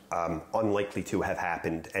unlikely to have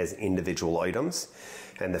happened as individual items,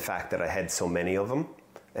 and the fact that I had so many of them,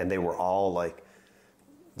 and they were all like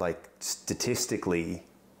statistically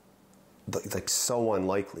like so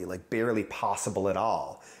unlikely, like barely possible at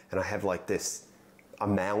all. And I have like this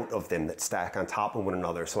amount of them that stack on top of one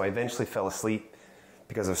another. So I eventually fell asleep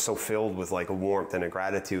because I was so filled with like a warmth and a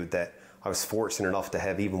gratitude that I was fortunate enough to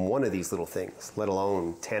have even one of these little things, let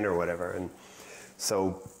alone 10 or whatever. And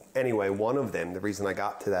so anyway, one of them, the reason I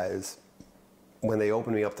got to that is when they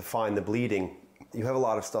opened me up to find the bleeding, you have a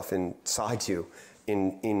lot of stuff inside you,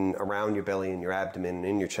 in around your belly and your abdomen and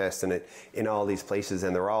in your chest and in all these places,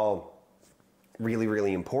 and they're all really,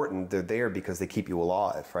 really important. They're there because they keep you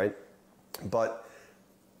alive, right? But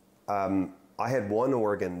I had one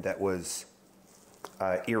organ that was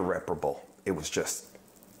irreparable. It was just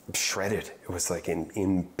shredded. It was like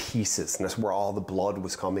in pieces, and that's where all the blood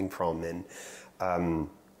was coming from. And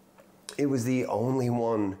it was the only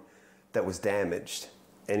one that was damaged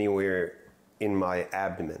anywhere in my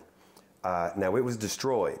abdomen. Now it was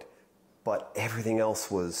destroyed, but everything else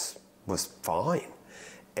was fine.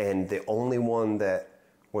 And the only one that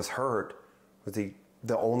was hurt was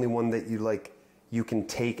the only one that you can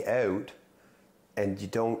take out and you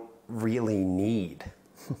don't really need.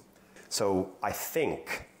 So I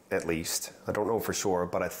think, at least, I don't know for sure,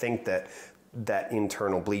 but I think that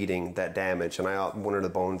internal bleeding, that damage, and one of the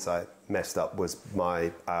bones I messed up was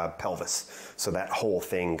my pelvis. So that whole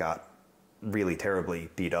thing got really terribly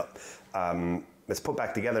beat up. It's put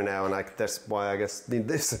back together now, and that's why I guess need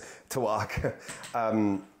this to walk.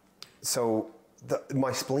 So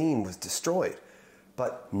my spleen was destroyed,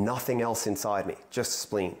 but nothing else inside me, just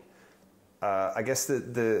spleen. I guess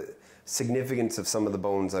the significance of some of the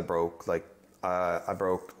bones I broke, I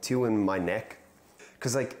broke 2 in my neck,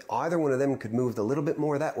 because either one of them could move a little bit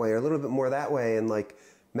more that way or a little bit more that way, and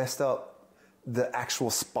messed up the actual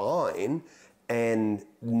spine, and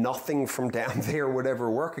nothing from down there would ever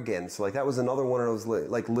work again. So that was another one of those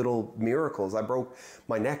little miracles. I broke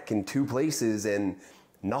my neck in 2 places and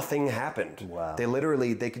nothing happened. Wow.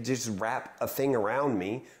 They could just wrap a thing around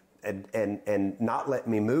me and not let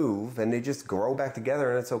me move, and they just grow back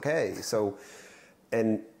together, and it's okay. So,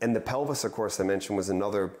 and the pelvis, of course, I mentioned, was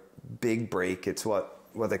another big break. It's what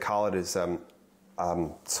they call it is an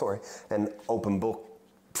open book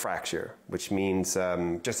fracture, which means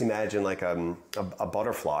just imagine a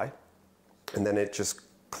butterfly, and then it just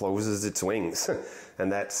closes its wings,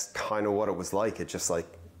 and that's kind of what it was like. It just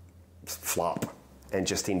flop and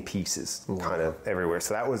just in pieces, kind of everywhere.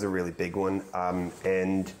 So that was a really big one,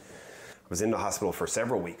 and I was in the hospital for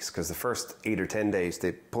several weeks because the first 8 or 10 days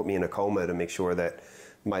they put me in a coma to make sure that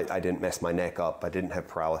I didn't mess my neck up, I didn't have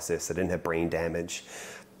paralysis, I didn't have brain damage.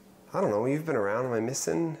 I don't know, you've been around, am I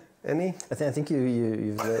missing any? I think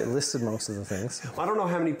you've listed most of the things. I don't know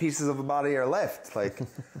how many pieces of the body are left. I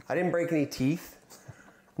didn't break any teeth.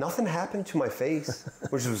 Nothing happened to my face,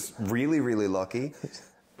 which was really, really lucky.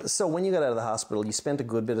 So when you got out of the hospital, you spent a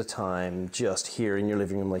good bit of time just here in your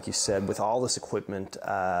living room, like you said, with all this equipment.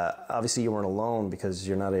 Obviously, you weren't alone because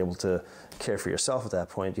you're not able to care for yourself at that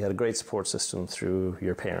point. You had a great support system through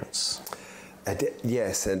your parents.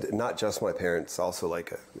 Yes, and not just my parents, also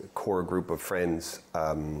like a core group of friends,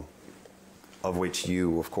 of which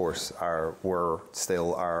you, of course,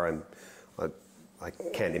 still are, and I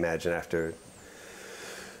can't imagine after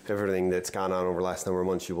everything that's gone on over the last number of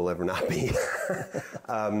months you will ever not be.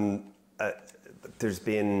 There's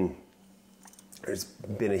been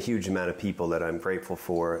a huge amount of people that I'm grateful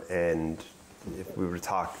for, and if we were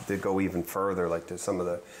to go even further, like to some of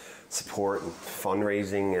the support and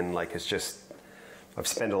fundraising, and like it's just, I've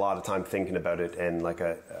spent a lot of time thinking about it, and like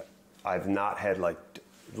I've not had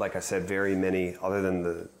like I said, very many, other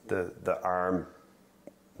than the arm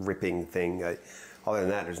ripping thing. Other than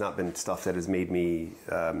that, there's not been stuff that has made me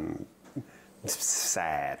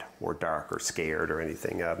sad or dark or scared or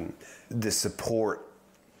anything. The support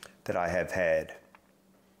that I have had,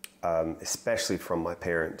 especially from my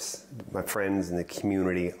parents, my friends in the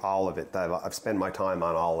community, all of it. I've spent my time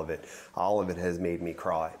on all of it. All of it has made me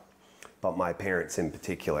cry. But my parents in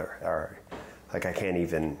particular are, like, I can't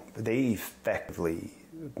even, they effectively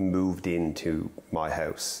moved into my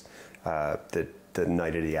house the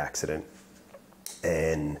night of the accident.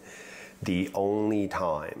 And the only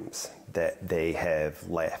times that they have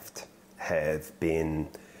left have been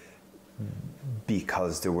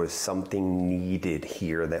because there was something needed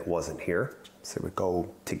here that wasn't here. So they would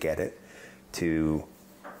go to get it, to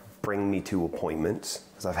bring me to appointments,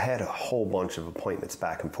 because I've had a whole bunch of appointments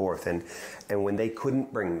back and forth. And when they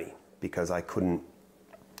couldn't bring me because I couldn't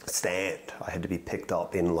stand, I had to be picked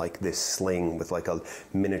up in like this sling with like a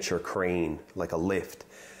miniature crane, like a lift,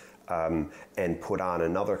 and put on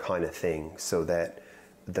another kind of thing so that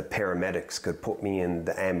the paramedics could put me in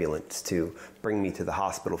the ambulance to bring me to the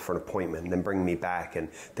hospital for an appointment and then bring me back. And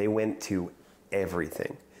they went to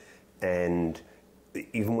everything. And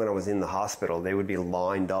even when I was in the hospital, they would be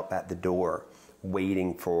lined up at the door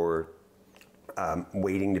waiting to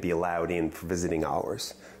be allowed in for visiting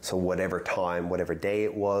hours. So whatever time, whatever day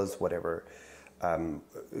it was, whatever,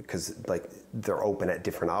 because like they're open at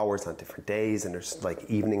different hours on different days, and there's like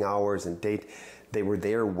evening hours and date. They were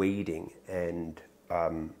there waiting, and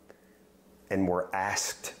were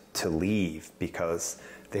asked to leave because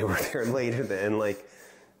they were there later. And like,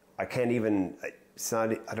 I can't even,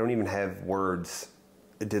 I don't even have words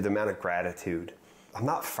to the amount of gratitude. I'm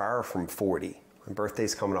not far from 40. My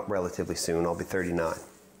birthday's coming up relatively soon. I'll be 39.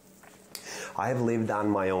 I have lived on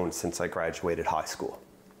my own since I graduated high school.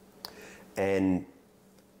 And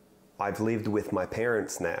I've lived with my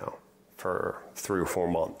parents now for 3 or 4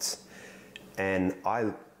 months. And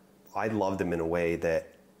I loved them in a way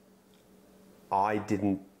that I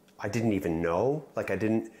didn't even know.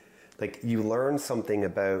 Like you learn something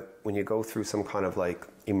about when you go through some kind of like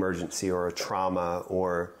emergency or a trauma,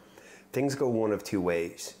 or things go one of two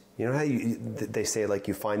ways. You know how they say like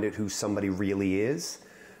you find out who somebody really is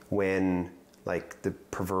when like the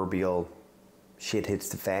proverbial shit hits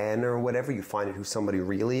the fan or whatever, you find out who somebody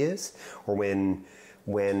really is. Or when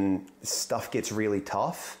stuff gets really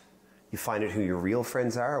tough, you find out who your real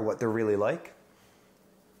friends are or what they're really like.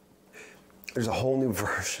 There's a whole new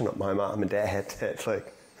version of my mom and dad that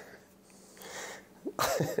like,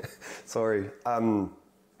 sorry,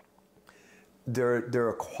 they're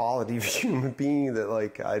a quality of human being that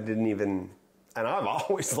like I didn't even, and I've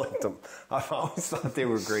always liked them. I've always thought they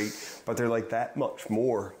were great, but they're like that much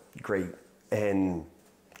more great. And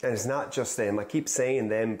it's not just them. I keep saying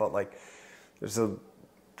them, but like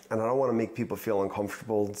and I don't want to make people feel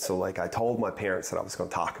uncomfortable. So like I told my parents that I was going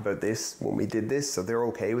to talk about this when we did this, so they're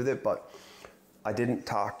okay with it, but I didn't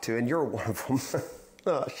talk to, and you're one of them.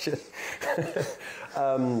 Oh shit.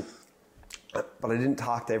 But I didn't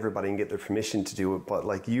talk to everybody and get their permission to do it. But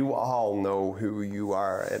like you all know who you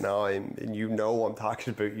are, and you know I'm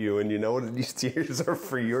talking about you, and you know that these tears are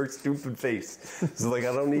for your stupid face. So like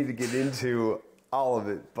I don't need to get into all of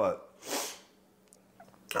it, but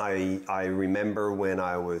I remember when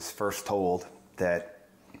I was first told that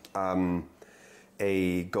a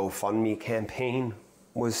GoFundMe campaign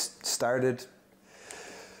was started.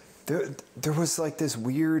 There was like this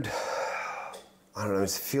weird, I don't know, it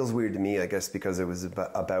feels weird to me, I guess, because it was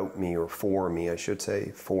about me, or for me, I should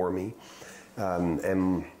say, for me.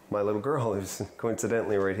 And my little girl is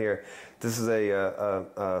coincidentally right here. This is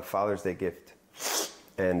a Father's Day gift,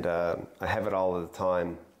 and I have it all of the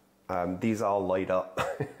time. These all light up.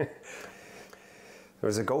 There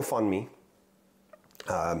was a GoFundMe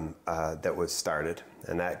that was started,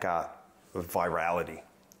 and that got virality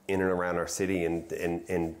in and around our city, and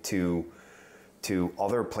to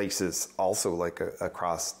other places also, like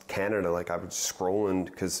across Canada. Like I was scrolling,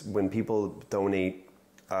 because when people donate,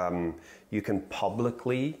 you can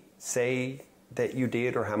publicly say that you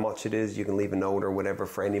did or how much it is. You can leave a note or whatever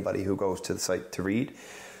for anybody who goes to the site to read.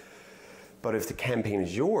 But if the campaign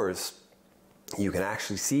is yours, you can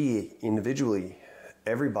actually see individually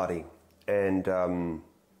everybody. And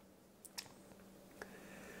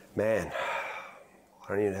man, I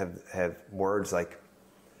don't even have words. Like,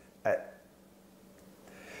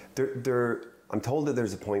 I'm told that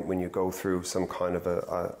there's a point when you go through some kind of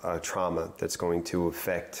a trauma that's going to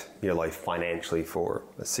affect your life financially for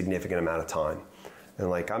a significant amount of time. And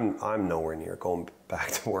like, I'm nowhere near going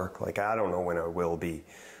back to work. Like, I don't know when I will be.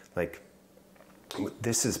 Like,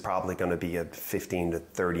 this is probably going to be a 15 to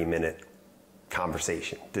 30 minute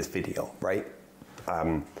conversation, this video, right?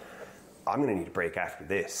 I'm going to need a break after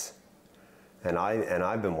this. And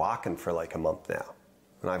I've been walking for like a month now,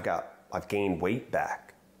 and I've gained weight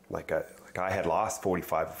back. Like I had lost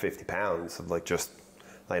 45 or 50 pounds of like just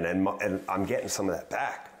like, and I'm getting some of that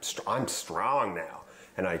back. I'm strong now,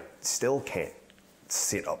 and I still can't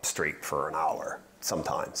sit up straight for an hour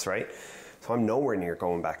sometimes, right? So I'm nowhere near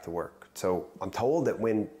going back to work. So I'm told that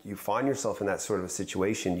when you find yourself in that sort of a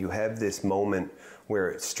situation, you have this moment where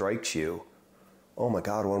it strikes you, oh my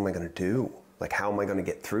God, what am I going to do? Like, how am I going to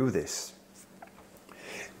get through this?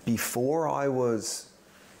 Before I was,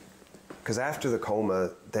 because after the coma,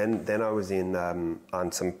 then I was in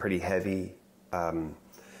on some pretty heavy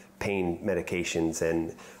pain medications,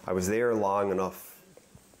 and I was there long enough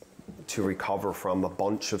to recover from a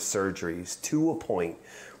bunch of surgeries to a point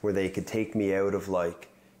where they could take me out of like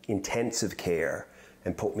intensive care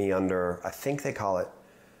and put me under, I think they call it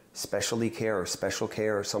specialty care or special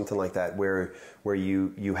care or something like that, where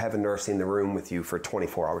you have a nurse in the room with you for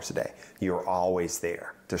 24 hours a day. You're always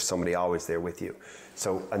there. There's somebody always there with you.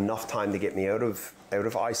 So enough time to get me out of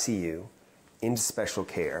ICU into special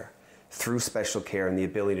care, through special care, and the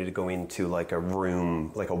ability to go into like a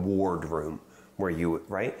room, like a ward room where you,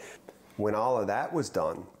 right? When all of that was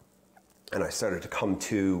done and I started to come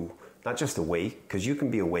to, not just awake, because you can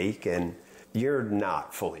be awake and you're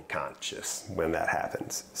not fully conscious when that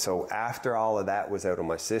happens. So after all of that was out of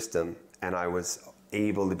my system and I was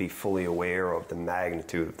able to be fully aware of the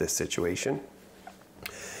magnitude of this situation,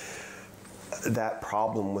 that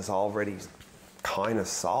problem was already kind of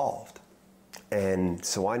solved. And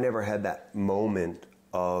so I never had that moment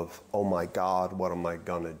of, oh my God, what am I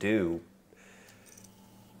gonna do?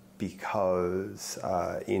 Because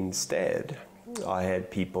instead, I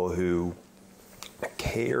had people who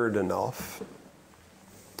cared enough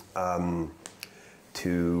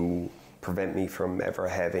to prevent me from ever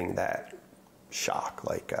having that shock.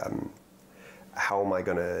 Like, how am I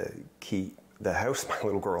going to keep the house my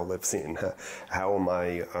little girl lives in? How am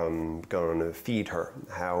I going to feed her?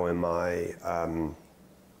 How am I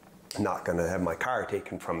not going to have my car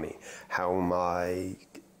taken from me? How's my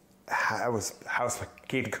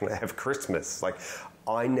kid going to have Christmas? Like,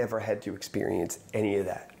 I never had to experience any of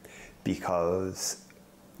that because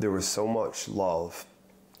there was so much love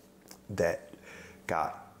that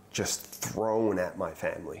got just thrown at my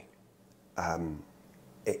family. And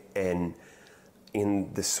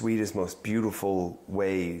in the sweetest, most beautiful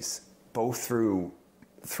ways, both through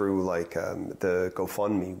like the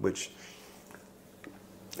GoFundMe, which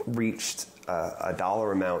reached a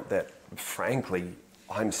dollar amount that, frankly,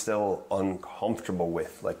 I'm still uncomfortable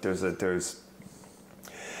with. Like, there's a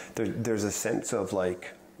sense of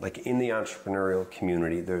like in the entrepreneurial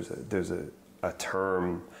community, there's a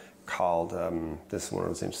term called, this is one of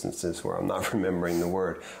those instances where I'm not remembering the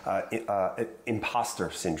word,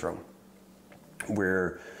 imposter syndrome,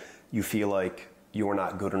 where you feel like you are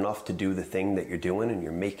not good enough to do the thing that you're doing and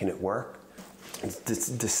you're making it work. It's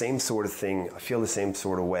the same sort of thing. I feel the same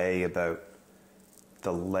sort of way about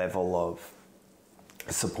the level of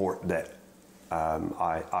support that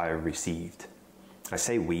I received. I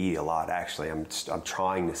say we a lot, actually. I'm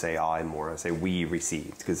trying to say I more. I say we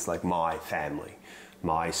received, because it's like my family,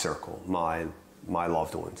 my circle, my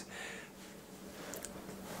loved ones.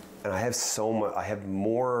 And I have so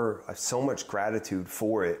much gratitude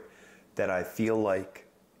for it that I feel like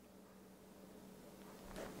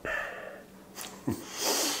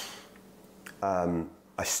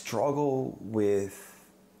I struggle with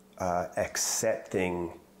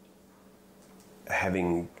accepting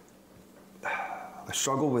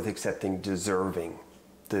deserving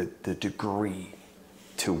the degree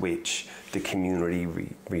to which the community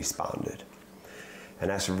responded.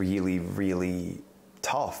 And that's really, really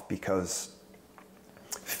tough, because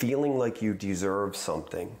feeling like you deserve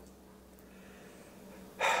something,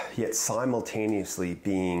 yet simultaneously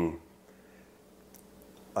being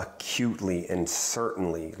acutely and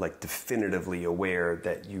certainly, like definitively aware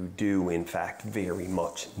that you do in fact very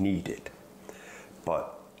much need it,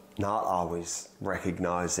 but not always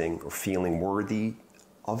recognizing or feeling worthy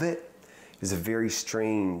of it is a very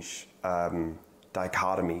strange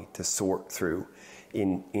dichotomy to sort through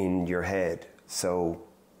in your head. So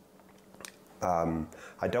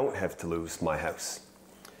I don't have to lose my house.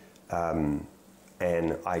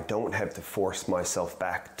 And I don't have to force myself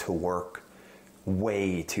back to work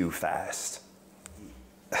way too fast.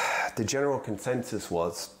 The general consensus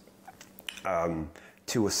was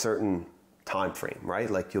to a certain time frame, right?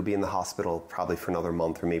 Like you'll be in the hospital probably for another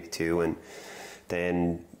month or maybe 2, and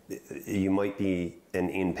then you might be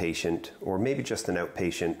an inpatient or maybe just an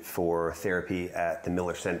outpatient for therapy at the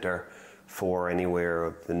Miller Center for anywhere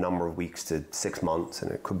of the number of weeks to 6 months,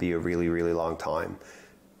 and it could be a really, really long time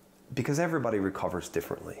because everybody recovers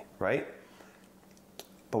differently, right?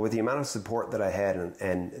 But with the amount of support that I had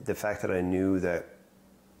and the fact that I knew that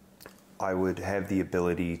I would have the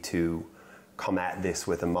ability to come at this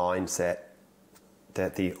with a mindset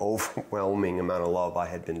that the overwhelming amount of love I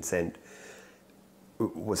had been sent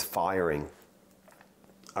was firing.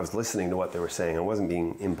 I was listening to what they were saying. I wasn't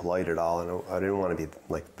being impolite at all, and I didn't want to be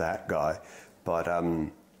like that guy. But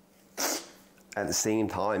at the same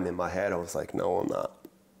time, in my head, I was like, no, I'm not.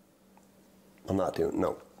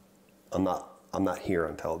 I'm not here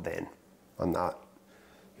until then.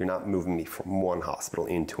 You're not moving me from one hospital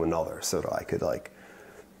into another so that I could like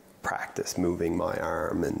practice moving my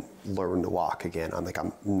arm and learn to walk again. I'm like,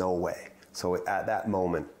 no way. So at that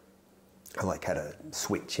moment, I like had a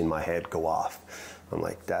switch in my head go off. I'm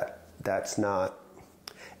like, that's not,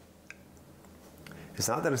 it's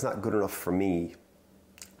not that it's not good enough for me.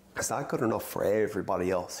 It's not good enough for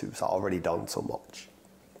everybody else who's already done so much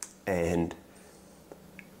and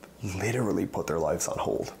literally put their lives on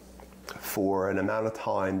hold for an amount of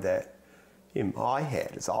time that in my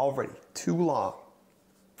head is already too long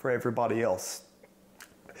for everybody else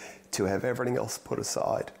to have everything else put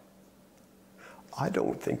aside. I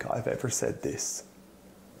don't think I've ever said this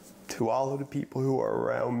to all of the people who are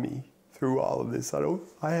around me through all of this.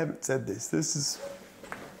 I haven't said this.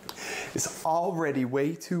 It's already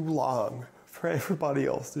way too long for everybody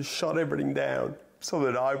else to shut everything down so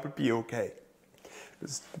that I would be okay.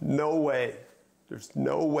 There's no way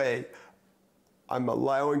I'm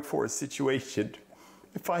allowing for a situation,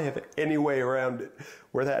 if I have any way around it,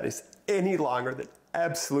 where that is any longer than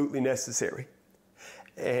absolutely necessary.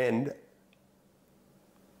 And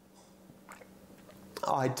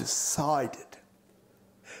I decided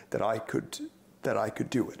that I could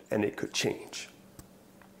do it and it could change.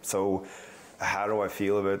 So how do I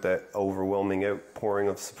feel about that overwhelming outpouring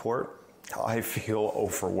of support? I feel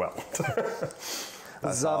overwhelmed.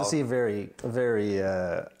 This is obviously a very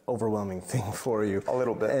overwhelming thing for you. A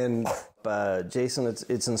little bit. And Jason,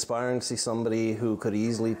 it's inspiring to see somebody who could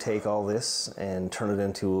easily take all this and turn it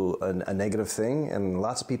into a negative thing, and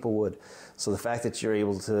lots of people would. So the fact that you're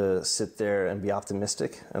able to sit there and be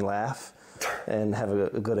optimistic and laugh and have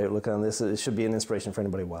a good outlook on this, it should be an inspiration for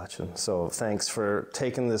anybody watching. So thanks for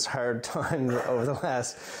taking this hard time over the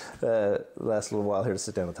last little while here to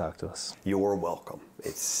sit down and talk to us. You're welcome.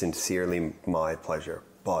 It's sincerely my pleasure.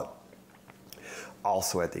 But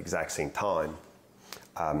also at the exact same time,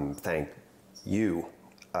 thank you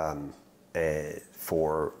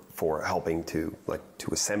for helping to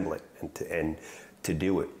assemble it and to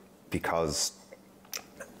do it, because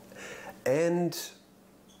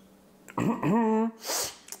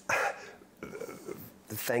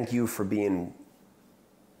thank you for being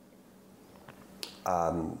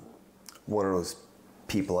one of those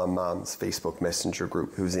people on Mom's Facebook Messenger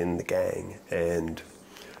group who's in the gang, and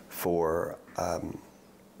for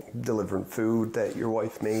delivering food that your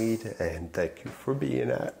wife made, and thank you for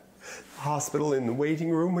being at the hospital in the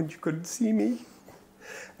waiting room when you couldn't see me,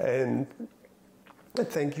 and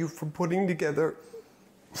thank you for putting together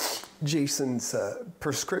Jason's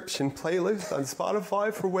prescription playlist on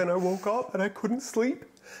Spotify for when I woke up and I couldn't sleep,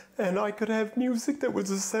 and I could have music that was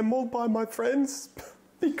assembled by my friends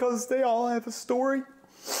because they all have a story.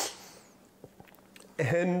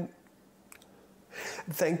 And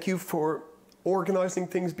thank you for organizing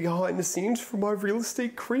things behind the scenes for my real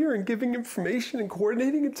estate career and giving information and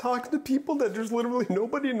coordinating and talking to people that there's literally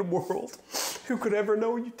nobody in the world who could ever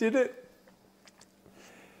know you did it.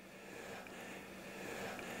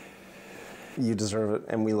 You deserve it,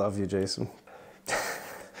 and we love you, Jason.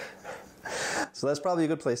 So that's probably a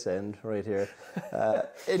good place to end right here.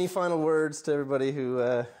 Any final words to everybody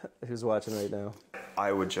who's watching right now?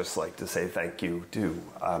 I would just like to say thank you to,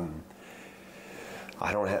 I'm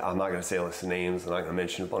not going to say a list of names, I'm not going to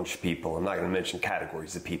mention a bunch of people, I'm not going to mention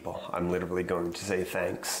categories of people. I'm literally going to say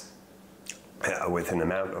thanks with an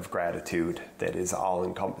amount of gratitude that is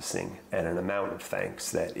all-encompassing, and an amount of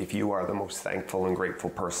thanks that if you are the most thankful and grateful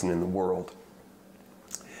person in the world,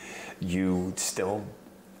 you still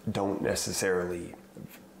don't necessarily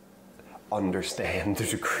understand the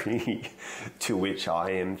degree to which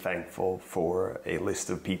I am thankful for a list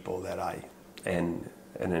of people that and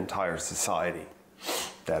an entire society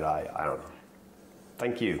that I don't know.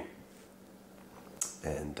 Thank you.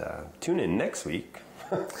 And tune in next week.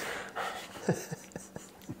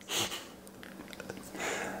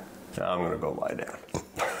 Now I'm gonna go lie down.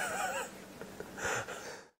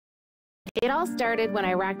 It all started when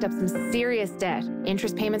I racked up some serious debt.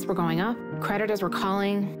 Interest payments were going up, creditors were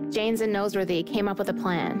calling. Janes and Noseworthy came up with a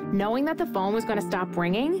plan. Knowing that the phone was going to stop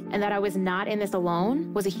ringing and that I was not in this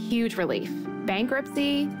alone was a huge relief.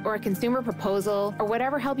 Bankruptcy or a consumer proposal or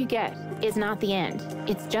whatever help you get is not the end.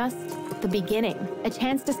 It's just the beginning. A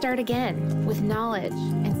chance to start again with knowledge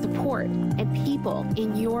and support and people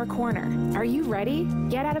in your corner. Are you ready?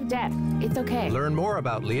 Get out of debt. It's okay. Learn more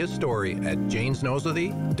about Leah's story at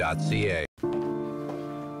janesnoseworthy.ca.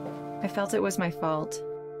 I felt it was my fault.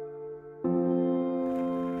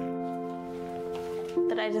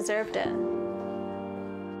 That I deserved it.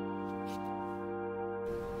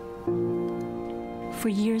 For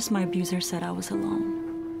years, my abuser said I was alone.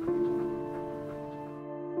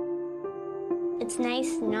 It's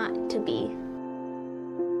nice not to be.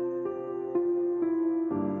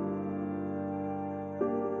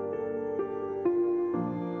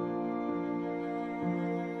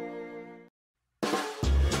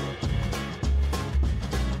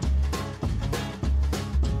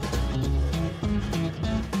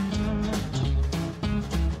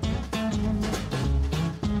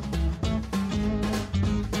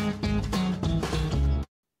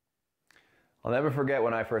 I'll never forget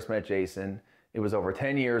when I first met Jason. It was over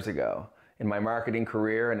 10 years ago. In my marketing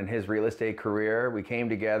career and in his real estate career, we came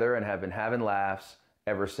together and have been having laughs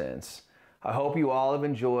ever since. I hope you all have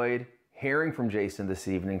enjoyed hearing from Jason this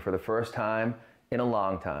evening for the first time in a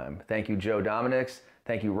long time. Thank you, Joe Dominics.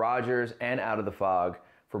 Thank you, Rogers and Out of the Fog,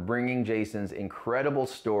 for bringing Jason's incredible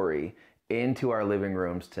story into our living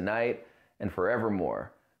rooms tonight and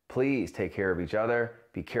forevermore. Please take care of each other.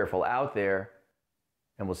 Be careful out there.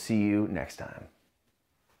 And we'll see you next time.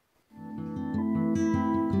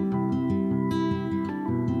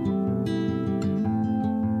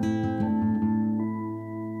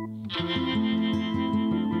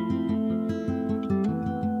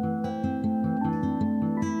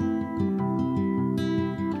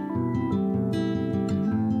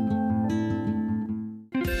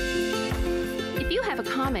 If you have a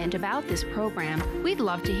comment about this program, we'd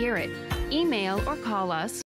love to hear it. Email or call us